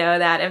 I know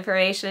that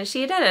information and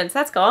she didn't, so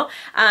that's cool.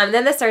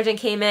 Then the surgeon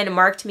came in and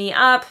marked me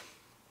up,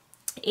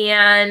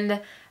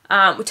 and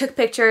We took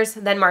pictures,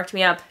 then marked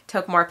me up,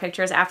 took more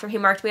pictures after he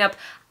marked me up.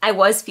 I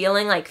was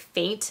feeling like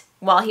faint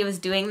while he was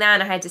doing that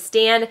and I had to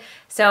stand.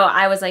 So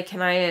I was like,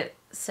 can I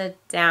sit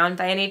down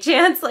by any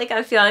chance? Like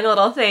I'm feeling a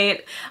little faint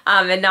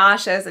and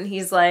nauseous. And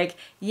he's like,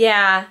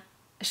 yeah,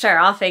 sure,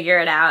 I'll figure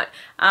it out.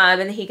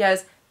 And he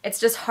goes, it's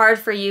just hard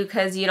for you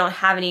because you don't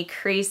have any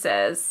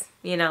creases,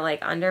 you know, like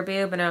under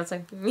boob. And I was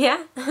like,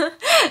 yeah,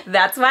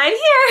 that's why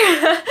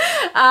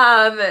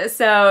I'm here.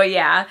 So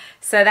yeah,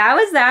 so that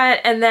was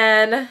that. And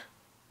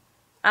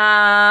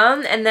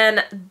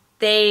then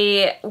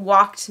they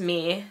walked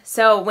me.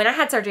 So when I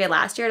had surgery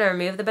last year to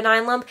remove the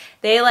benign lump,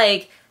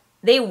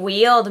 they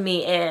wheeled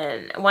me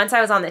in. Once I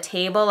was on the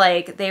table,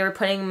 like they were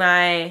putting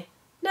I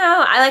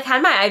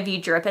had my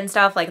IV drip and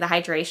stuff, like the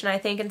hydration, I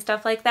think, and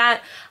stuff like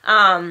that.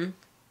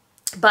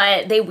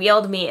 But they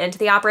wheeled me into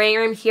the operating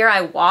room. Here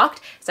I walked,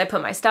 so I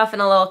put my stuff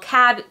in a little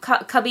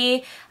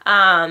cubby.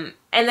 And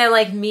then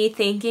like me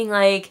thinking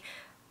like,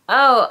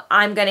 oh,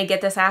 I'm gonna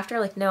get this after.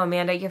 Like, no,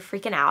 Amanda, you're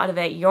freaking out of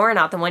it. You're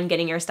not the one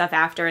getting your stuff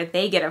after.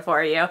 They get it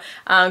for you.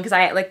 Because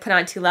I like put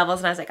on 2 levels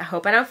and I was like, I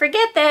hope I don't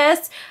forget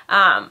this.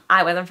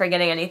 I wasn't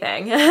forgetting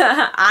anything.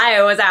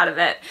 I was out of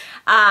it.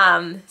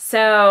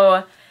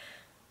 So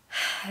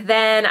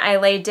then I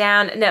laid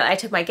down. No, I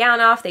took my gown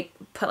off. They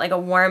put like a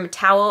warm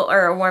towel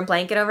or a warm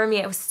blanket over me.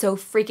 It was so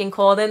freaking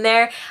cold in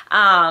there.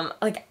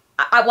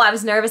 I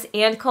was nervous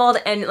and cold,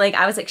 and like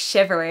I was like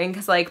shivering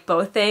because like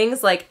both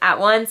things like at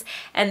once.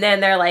 And then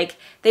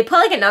they put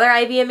like another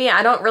IV in me.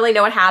 I don't really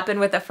know what happened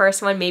with the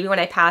first one. Maybe when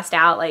I passed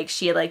out, like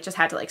she like just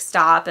had to like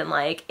stop and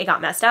like it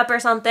got messed up or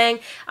something.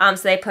 So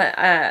they put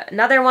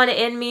another one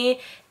in me,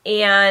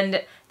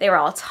 and they were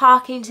all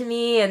talking to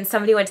me, and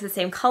somebody went to the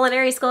same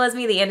culinary school as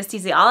me, the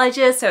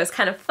anesthesiologist, so it was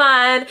kind of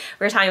fun.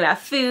 We were talking about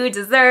food,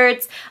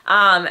 desserts,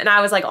 and I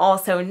was like all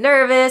so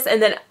nervous.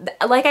 And then,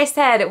 like I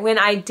said, when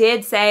I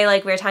did say,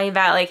 like we were talking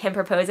about like him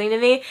proposing to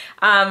me,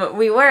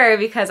 we were,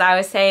 because I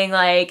was saying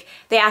like,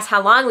 they asked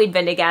how long we'd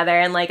been together,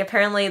 and like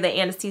apparently the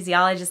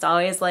anesthesiologist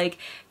always like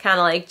kind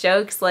of like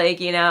jokes like,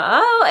 you know,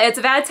 oh, it's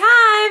about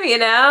time, you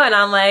know, and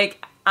I'm like,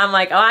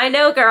 oh, I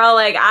know, girl.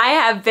 Like, I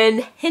have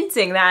been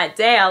hinting that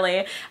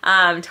daily.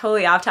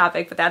 Totally off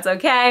topic, but that's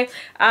okay.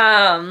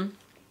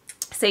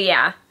 So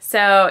yeah,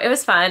 so it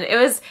was fun.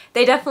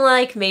 They definitely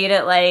like made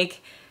it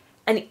like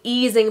an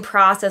easing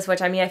process,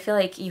 which I mean, I feel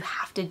like you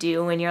have to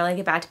do when you're like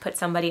about to put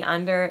somebody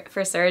under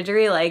for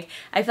surgery. Like,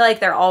 I feel like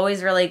they're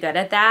always really good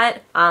at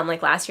that.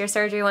 Like last year's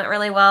surgery went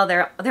really well.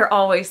 They're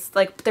always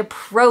like, they're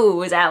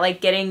pros at like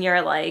getting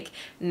your like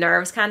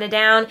nerves kind of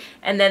down.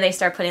 And then they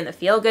start putting the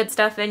feel good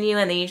stuff in you,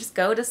 and then you just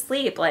go to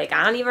sleep. Like,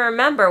 I don't even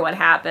remember what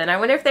happened. I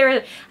wonder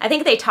if I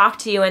think they talk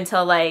to you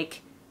until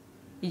like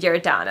you're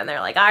done, and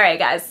they're like, all right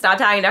guys, stop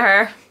talking to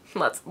her.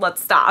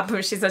 Let's stop.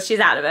 She says she's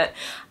out of it.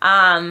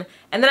 And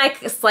then I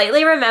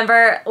slightly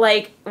remember,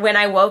 like, when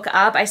I woke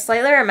up, I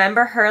slightly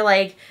remember her,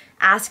 like,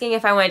 asking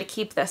if I wanted to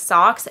keep the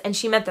socks, and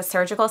she meant the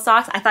surgical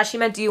socks. I thought she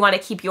meant, do you want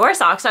to keep your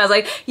socks? And I was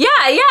like, yeah.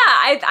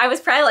 I was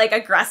probably, like,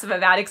 aggressive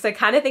about it, because I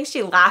kind of think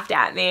she laughed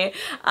at me.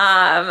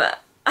 I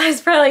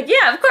was probably like,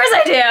 yeah, of course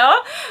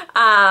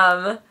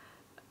I do.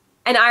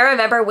 And I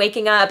remember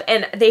waking up,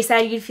 and they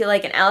said you'd feel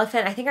like an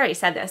elephant. I think I already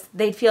said this.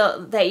 You'd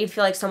feel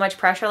like so much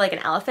pressure, like an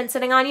elephant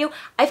sitting on you.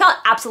 I felt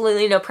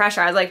absolutely no pressure.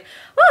 I was like,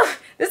 oh,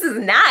 this is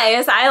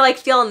nice. I like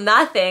feel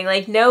nothing,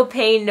 like no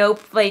pain, no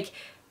like,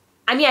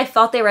 I mean, I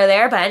felt they were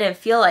there, but I didn't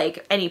feel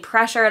like any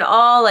pressure at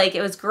all. Like,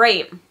 it was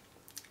great.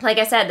 Like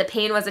I said, the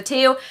pain was a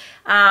 2.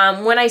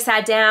 When I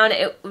sat down,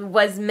 it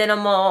was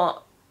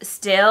minimal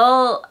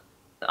still.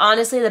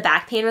 Honestly, the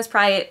back pain was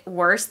probably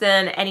worse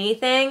than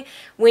anything.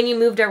 When you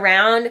moved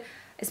around,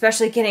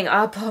 especially getting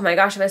up, oh my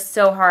gosh, it was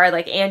so hard.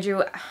 Like,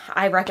 Andrew,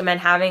 I recommend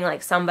having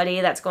like somebody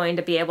that's going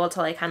to be able to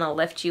like kind of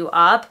lift you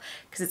up,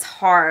 because it's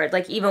hard.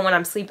 Like, even when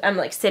I'm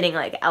like sitting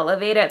like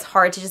elevated, it's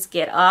hard to just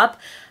get up.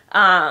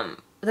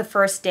 The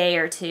first day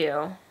or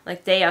 2,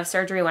 like day of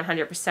surgery,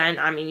 100%.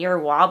 I mean, you're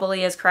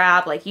wobbly as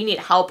crap. Like, you need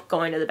help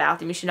going to the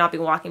bathroom. You should not be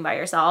walking by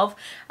yourself.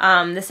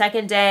 The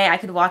second day, I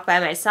could walk by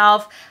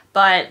myself,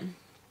 but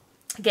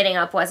getting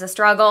up was a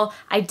struggle.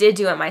 I did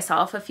do it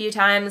myself a few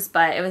times,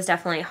 but it was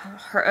definitely,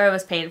 it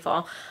was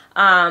painful.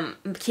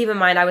 Keep in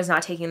mind, I was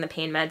not taking the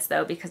pain meds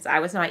though, because I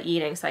was not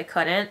eating, so I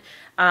couldn't.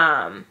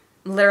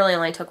 Literally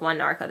only took 1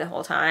 narco the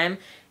whole time.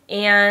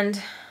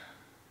 And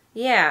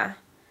yeah,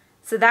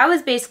 so that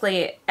was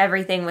basically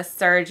everything with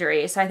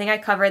surgery. So I think I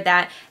covered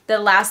that. The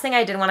last thing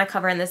I did want to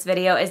cover in this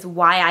video is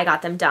why I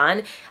got them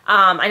done.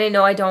 I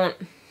know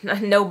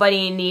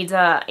nobody needs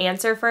a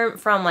answer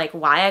from like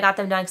why I got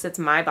them done, because it's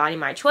my body,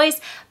 my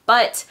choice.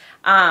 But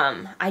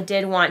I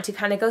did want to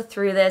kind of go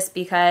through this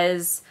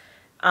because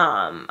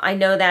I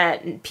know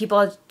that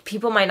people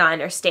might not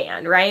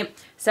understand, right?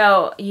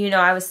 So, you know,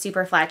 I was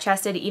super flat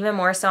chested, even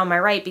more so on my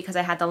right, because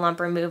I had the lump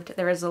removed.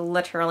 There was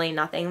literally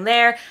nothing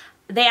there.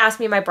 They asked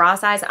me my bra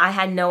size. I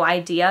had no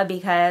idea,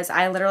 because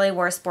I literally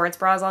wore sports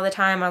bras all the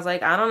time. I was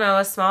like, I don't know,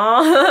 a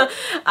small,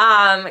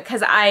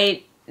 because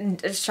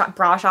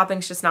bra shopping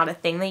is just not a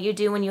thing that you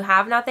do when you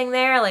have nothing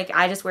there. Like,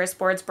 I just wear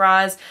sports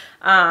bras.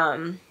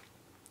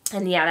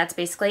 And yeah, that's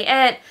basically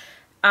it.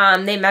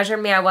 They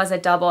measured me, I was a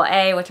double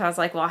A, which I was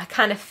like, well, I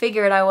kind of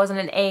figured I wasn't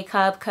an A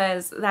cup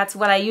because that's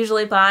what I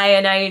usually buy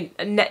and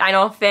I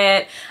don't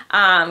fit.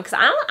 Because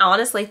I don't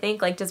honestly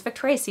think, like, does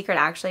Victoria's Secret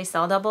actually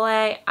sell double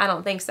A? I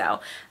don't think so.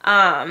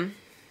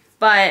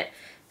 But,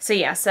 so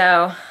yeah,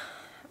 so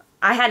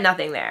I had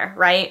nothing there,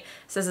 right?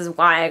 So this is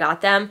why I got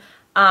them.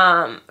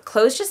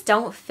 Clothes just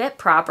don't fit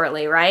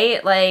properly,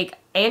 right? Like,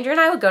 Andrew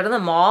and I would go to the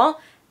mall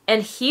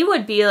and he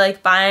would be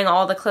like buying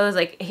all the clothes.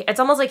 Like, it's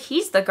almost like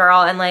he's the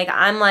girl and like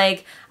I'm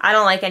like, I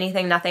don't like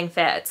anything, nothing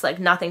fits. Like,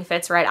 nothing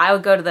fits right. I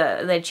would go to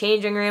the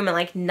changing room and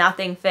like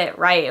nothing fit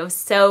right. It was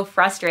so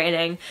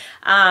frustrating.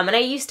 And I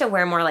used to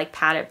wear more like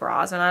padded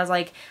bras when I was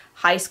like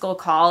high school,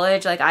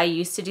 college. Like, I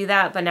used to do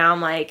that, but now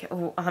I'm like,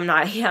 I'm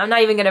not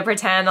even gonna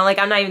pretend.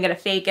 I'm not even gonna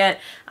fake it.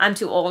 I'm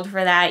too old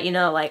for that, you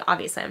know. Like,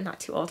 obviously I'm not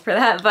too old for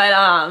that,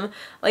 but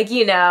like,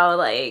 you know,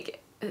 like,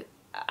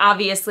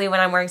 obviously when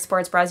I'm wearing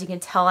sports bras you can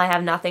tell I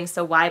have nothing,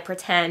 so why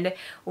pretend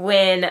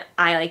when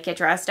I like get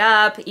dressed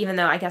up, even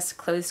though I guess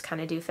clothes kind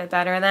of do fit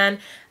better then.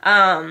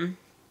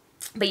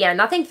 But yeah,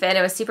 nothing fit.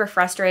 It was super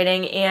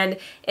frustrating, and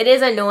it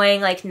is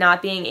annoying like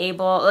not being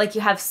able, like,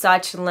 you have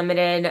such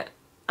limited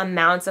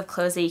amounts of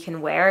clothes that you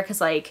can wear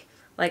because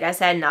like I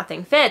said,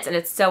 nothing fits, and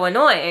it's so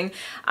annoying.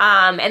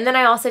 And then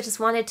I also just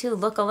wanted to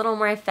look a little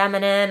more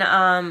feminine.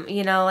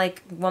 You know,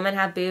 like, women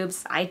have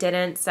boobs. I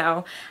didn't,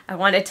 so I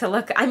wanted to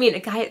look, I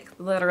mean,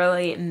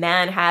 literally,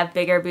 men have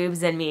bigger boobs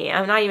than me.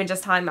 I'm not even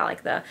just talking about,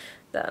 like, the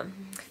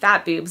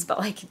fat boobs, but,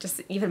 like,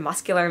 just even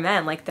muscular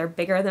men. Like, they're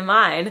bigger than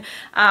mine.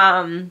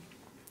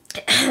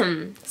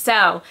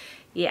 So,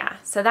 yeah.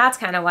 So that's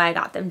kind of why I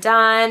got them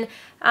done.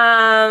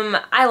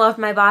 I loved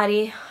my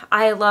body.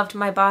 I loved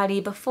my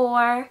body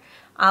before.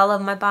 I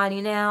love my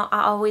body now.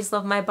 I always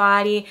love my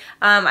body.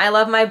 I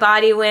love my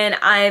body when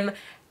I'm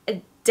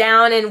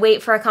down and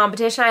wait for a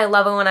competition. I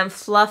love it when I'm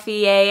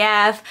fluffy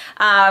AF.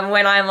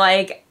 When I'm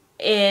like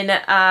in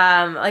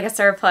like a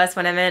surplus,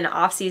 when I'm in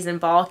off-season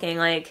bulking,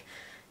 like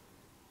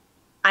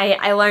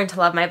I learned to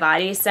love my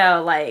body.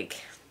 So like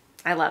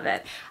I love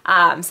it.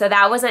 So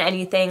that wasn't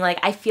anything. Like,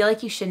 I feel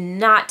like you should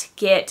not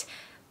get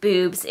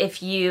boobs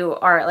if you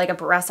are like a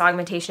breast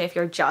augmentation if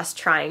you're just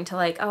trying to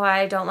like, oh,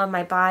 I don't love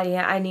my body,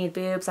 I need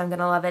boobs, I'm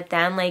gonna love it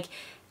then. Like,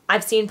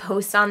 I've seen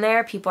posts on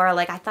there, people are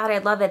like, I thought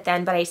I'd love it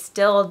then, but I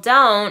still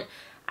don't.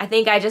 I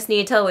think I just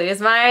need to lose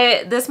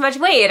this much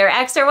weight or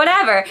X or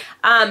whatever.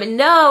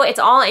 No, it's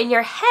all in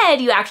your head.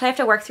 You actually have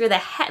to work through the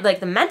head, like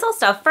the mental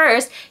stuff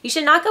first. You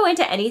should not go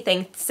into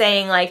anything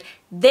saying like,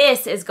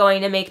 this is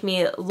going to make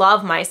me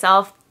love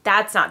myself.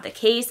 That's not the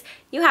case.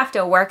 You have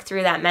to work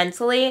through that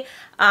mentally.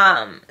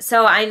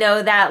 So I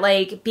know that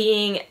like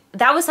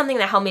that was something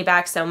that held me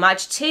back so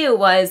much too,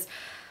 was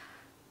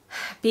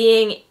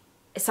being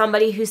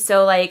somebody who's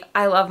so like,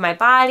 I love my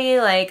body,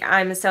 like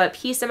I'm so at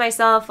peace in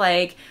myself,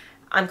 like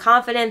I'm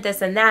confident,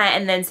 this and that,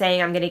 and then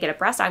saying I'm gonna get a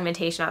breast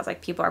augmentation. I was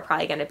like, people are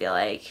probably gonna be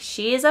like,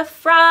 she's a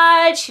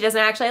fraud, she doesn't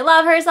actually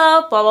love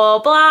herself, blah, blah,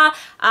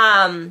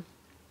 blah.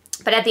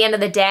 But at the end of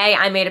the day,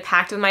 I made a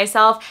pact with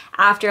myself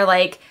after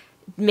like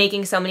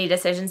making so many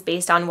decisions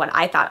based on what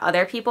I thought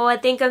other people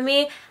would think of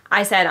me.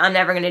 I said, I'm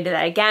never going to do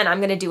that again. I'm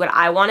going to do what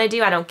I want to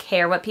do. I don't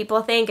care what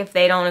people think. If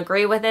they don't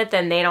agree with it,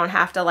 then they don't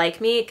have to like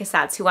me because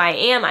that's who I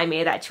am. I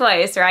made that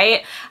choice,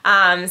 right?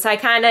 So I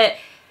kind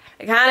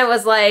of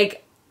was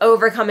like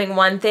overcoming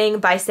one thing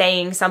by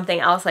saying something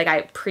else like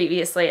I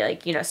previously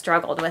like, you know,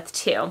 struggled with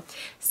too.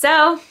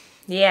 So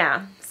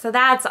yeah. So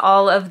that's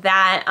all of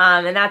that,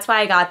 and that's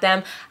why I got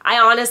them. I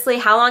honestly,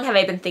 how long have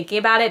I been thinking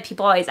about it?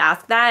 People always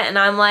ask that, and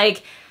I'm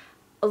like,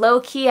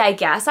 low-key, I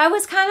guess I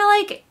was kind of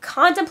like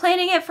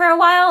contemplating it for a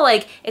while.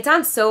 Like, it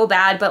sounds so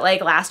bad, but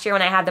like last year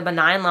when I had the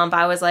benign lump,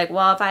 I was like,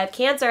 well, if I have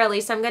cancer, at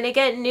least I'm gonna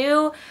get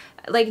new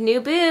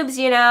boobs,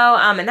 you know?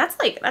 And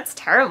that's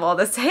terrible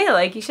to say.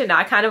 Like, you should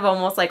not kind of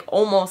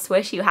almost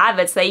wish you have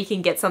it so that you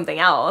can get something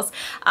else.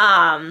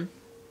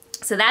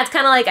 So that's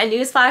kind of like a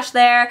newsflash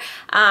there.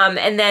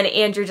 And then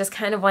Andrew just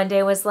kind of one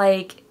day was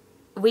like,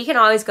 we can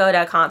always go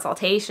to a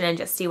consultation and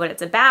just see what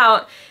it's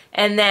about.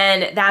 And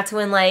then that's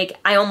when like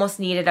I almost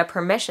needed a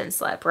permission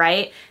slip,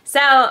 right?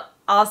 So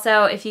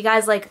also, if you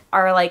guys like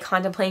are like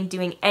contemplating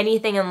doing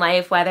anything in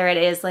life, whether it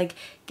is like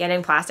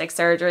getting plastic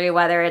surgery,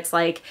 whether it's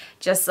like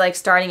just like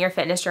starting your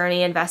fitness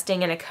journey,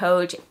 investing in a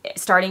coach,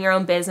 starting your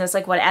own business,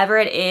 like whatever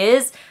it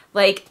is,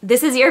 like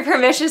this is your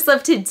permission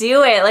slip to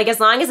do it. Like, as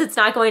long as it's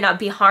not going to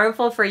be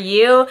harmful for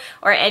you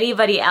or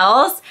anybody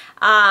else,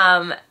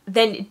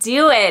 then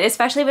do it,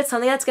 especially if it's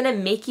something that's going to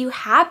make you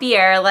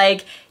happier.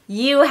 Like,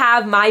 you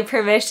have my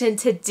permission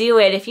to do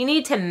it. If you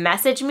need to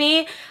message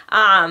me,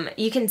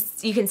 you can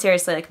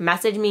seriously like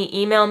message me,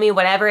 email me,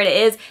 whatever it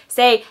is.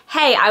 Say,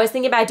 hey, I was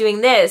thinking about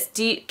doing this.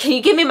 Can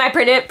you give me my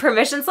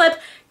permission slip?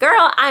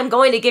 Girl, I'm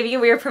going to give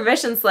you your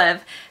permission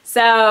slip.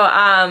 So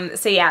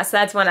yeah, so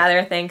that's one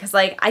other thing. Cause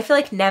like, I feel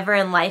like never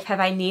in life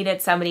have I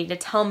needed somebody to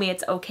tell me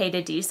it's okay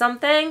to do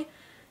something,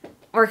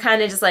 or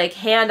kind of just like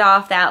hand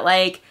off that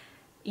like,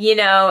 you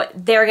know,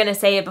 they're gonna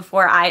say it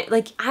before I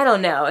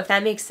don't know if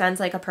that makes sense,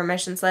 like a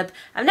permission slip.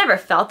 I've never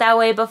felt that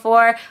way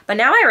before, but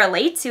now I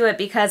relate to it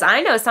because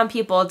I know some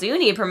people do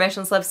need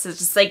permission slips to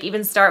just like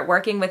even start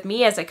working with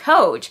me as a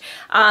coach.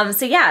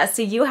 So yeah,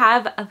 so you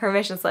have a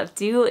permission slip.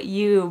 Do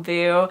you,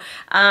 boo?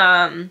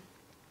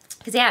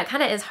 Because yeah, it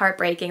kind of is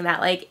heartbreaking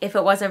that like if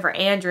it wasn't for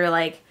Andrew,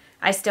 like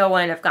I still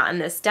wouldn't have gotten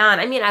this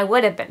done. I mean, I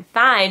would have been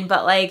fine,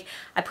 but like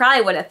I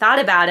probably would have thought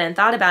about it and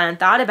thought about it and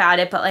thought about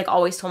it, but like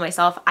always told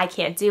myself I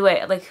can't do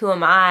it. Like, who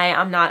am I?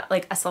 I'm not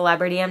like a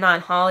celebrity. I'm not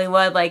in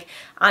Hollywood. Like,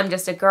 I'm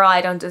just a girl. I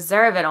don't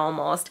deserve it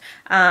almost.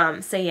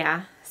 So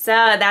yeah. So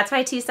that's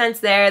my 2 cents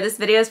there. This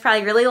video is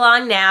probably really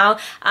long now.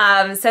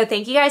 So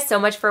thank you guys so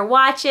much for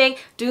watching.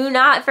 Do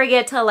not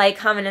forget to like,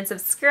 comment, and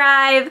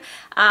subscribe.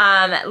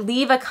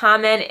 Leave a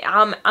comment.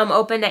 I'm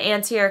open to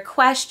answer your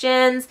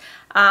questions.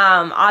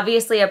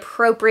 Obviously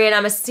appropriate.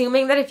 I'm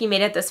assuming that if you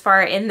made it this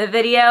far in the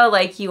video,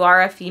 like you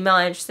are a female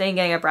interested in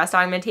getting a breast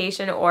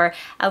augmentation, or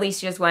at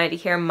least you just wanted to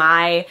hear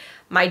my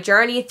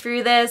journey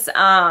through this.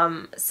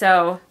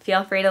 So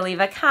feel free to leave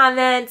a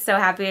comment. So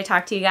happy to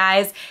talk to you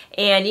guys.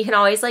 And you can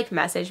always like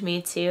message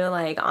me too,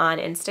 like on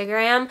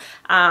Instagram.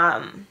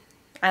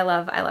 I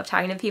love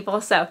talking to people,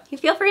 so you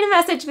feel free to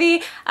message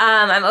me.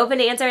 I'm open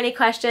to answer any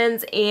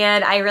questions,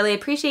 and I really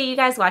appreciate you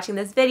guys watching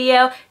this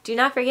video. Do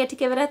not forget to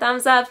give it a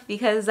thumbs up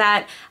because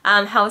that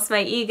helps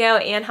my ego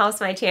and helps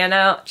my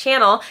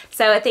channel.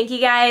 So thank you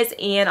guys,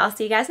 and I'll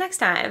see you guys next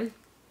time.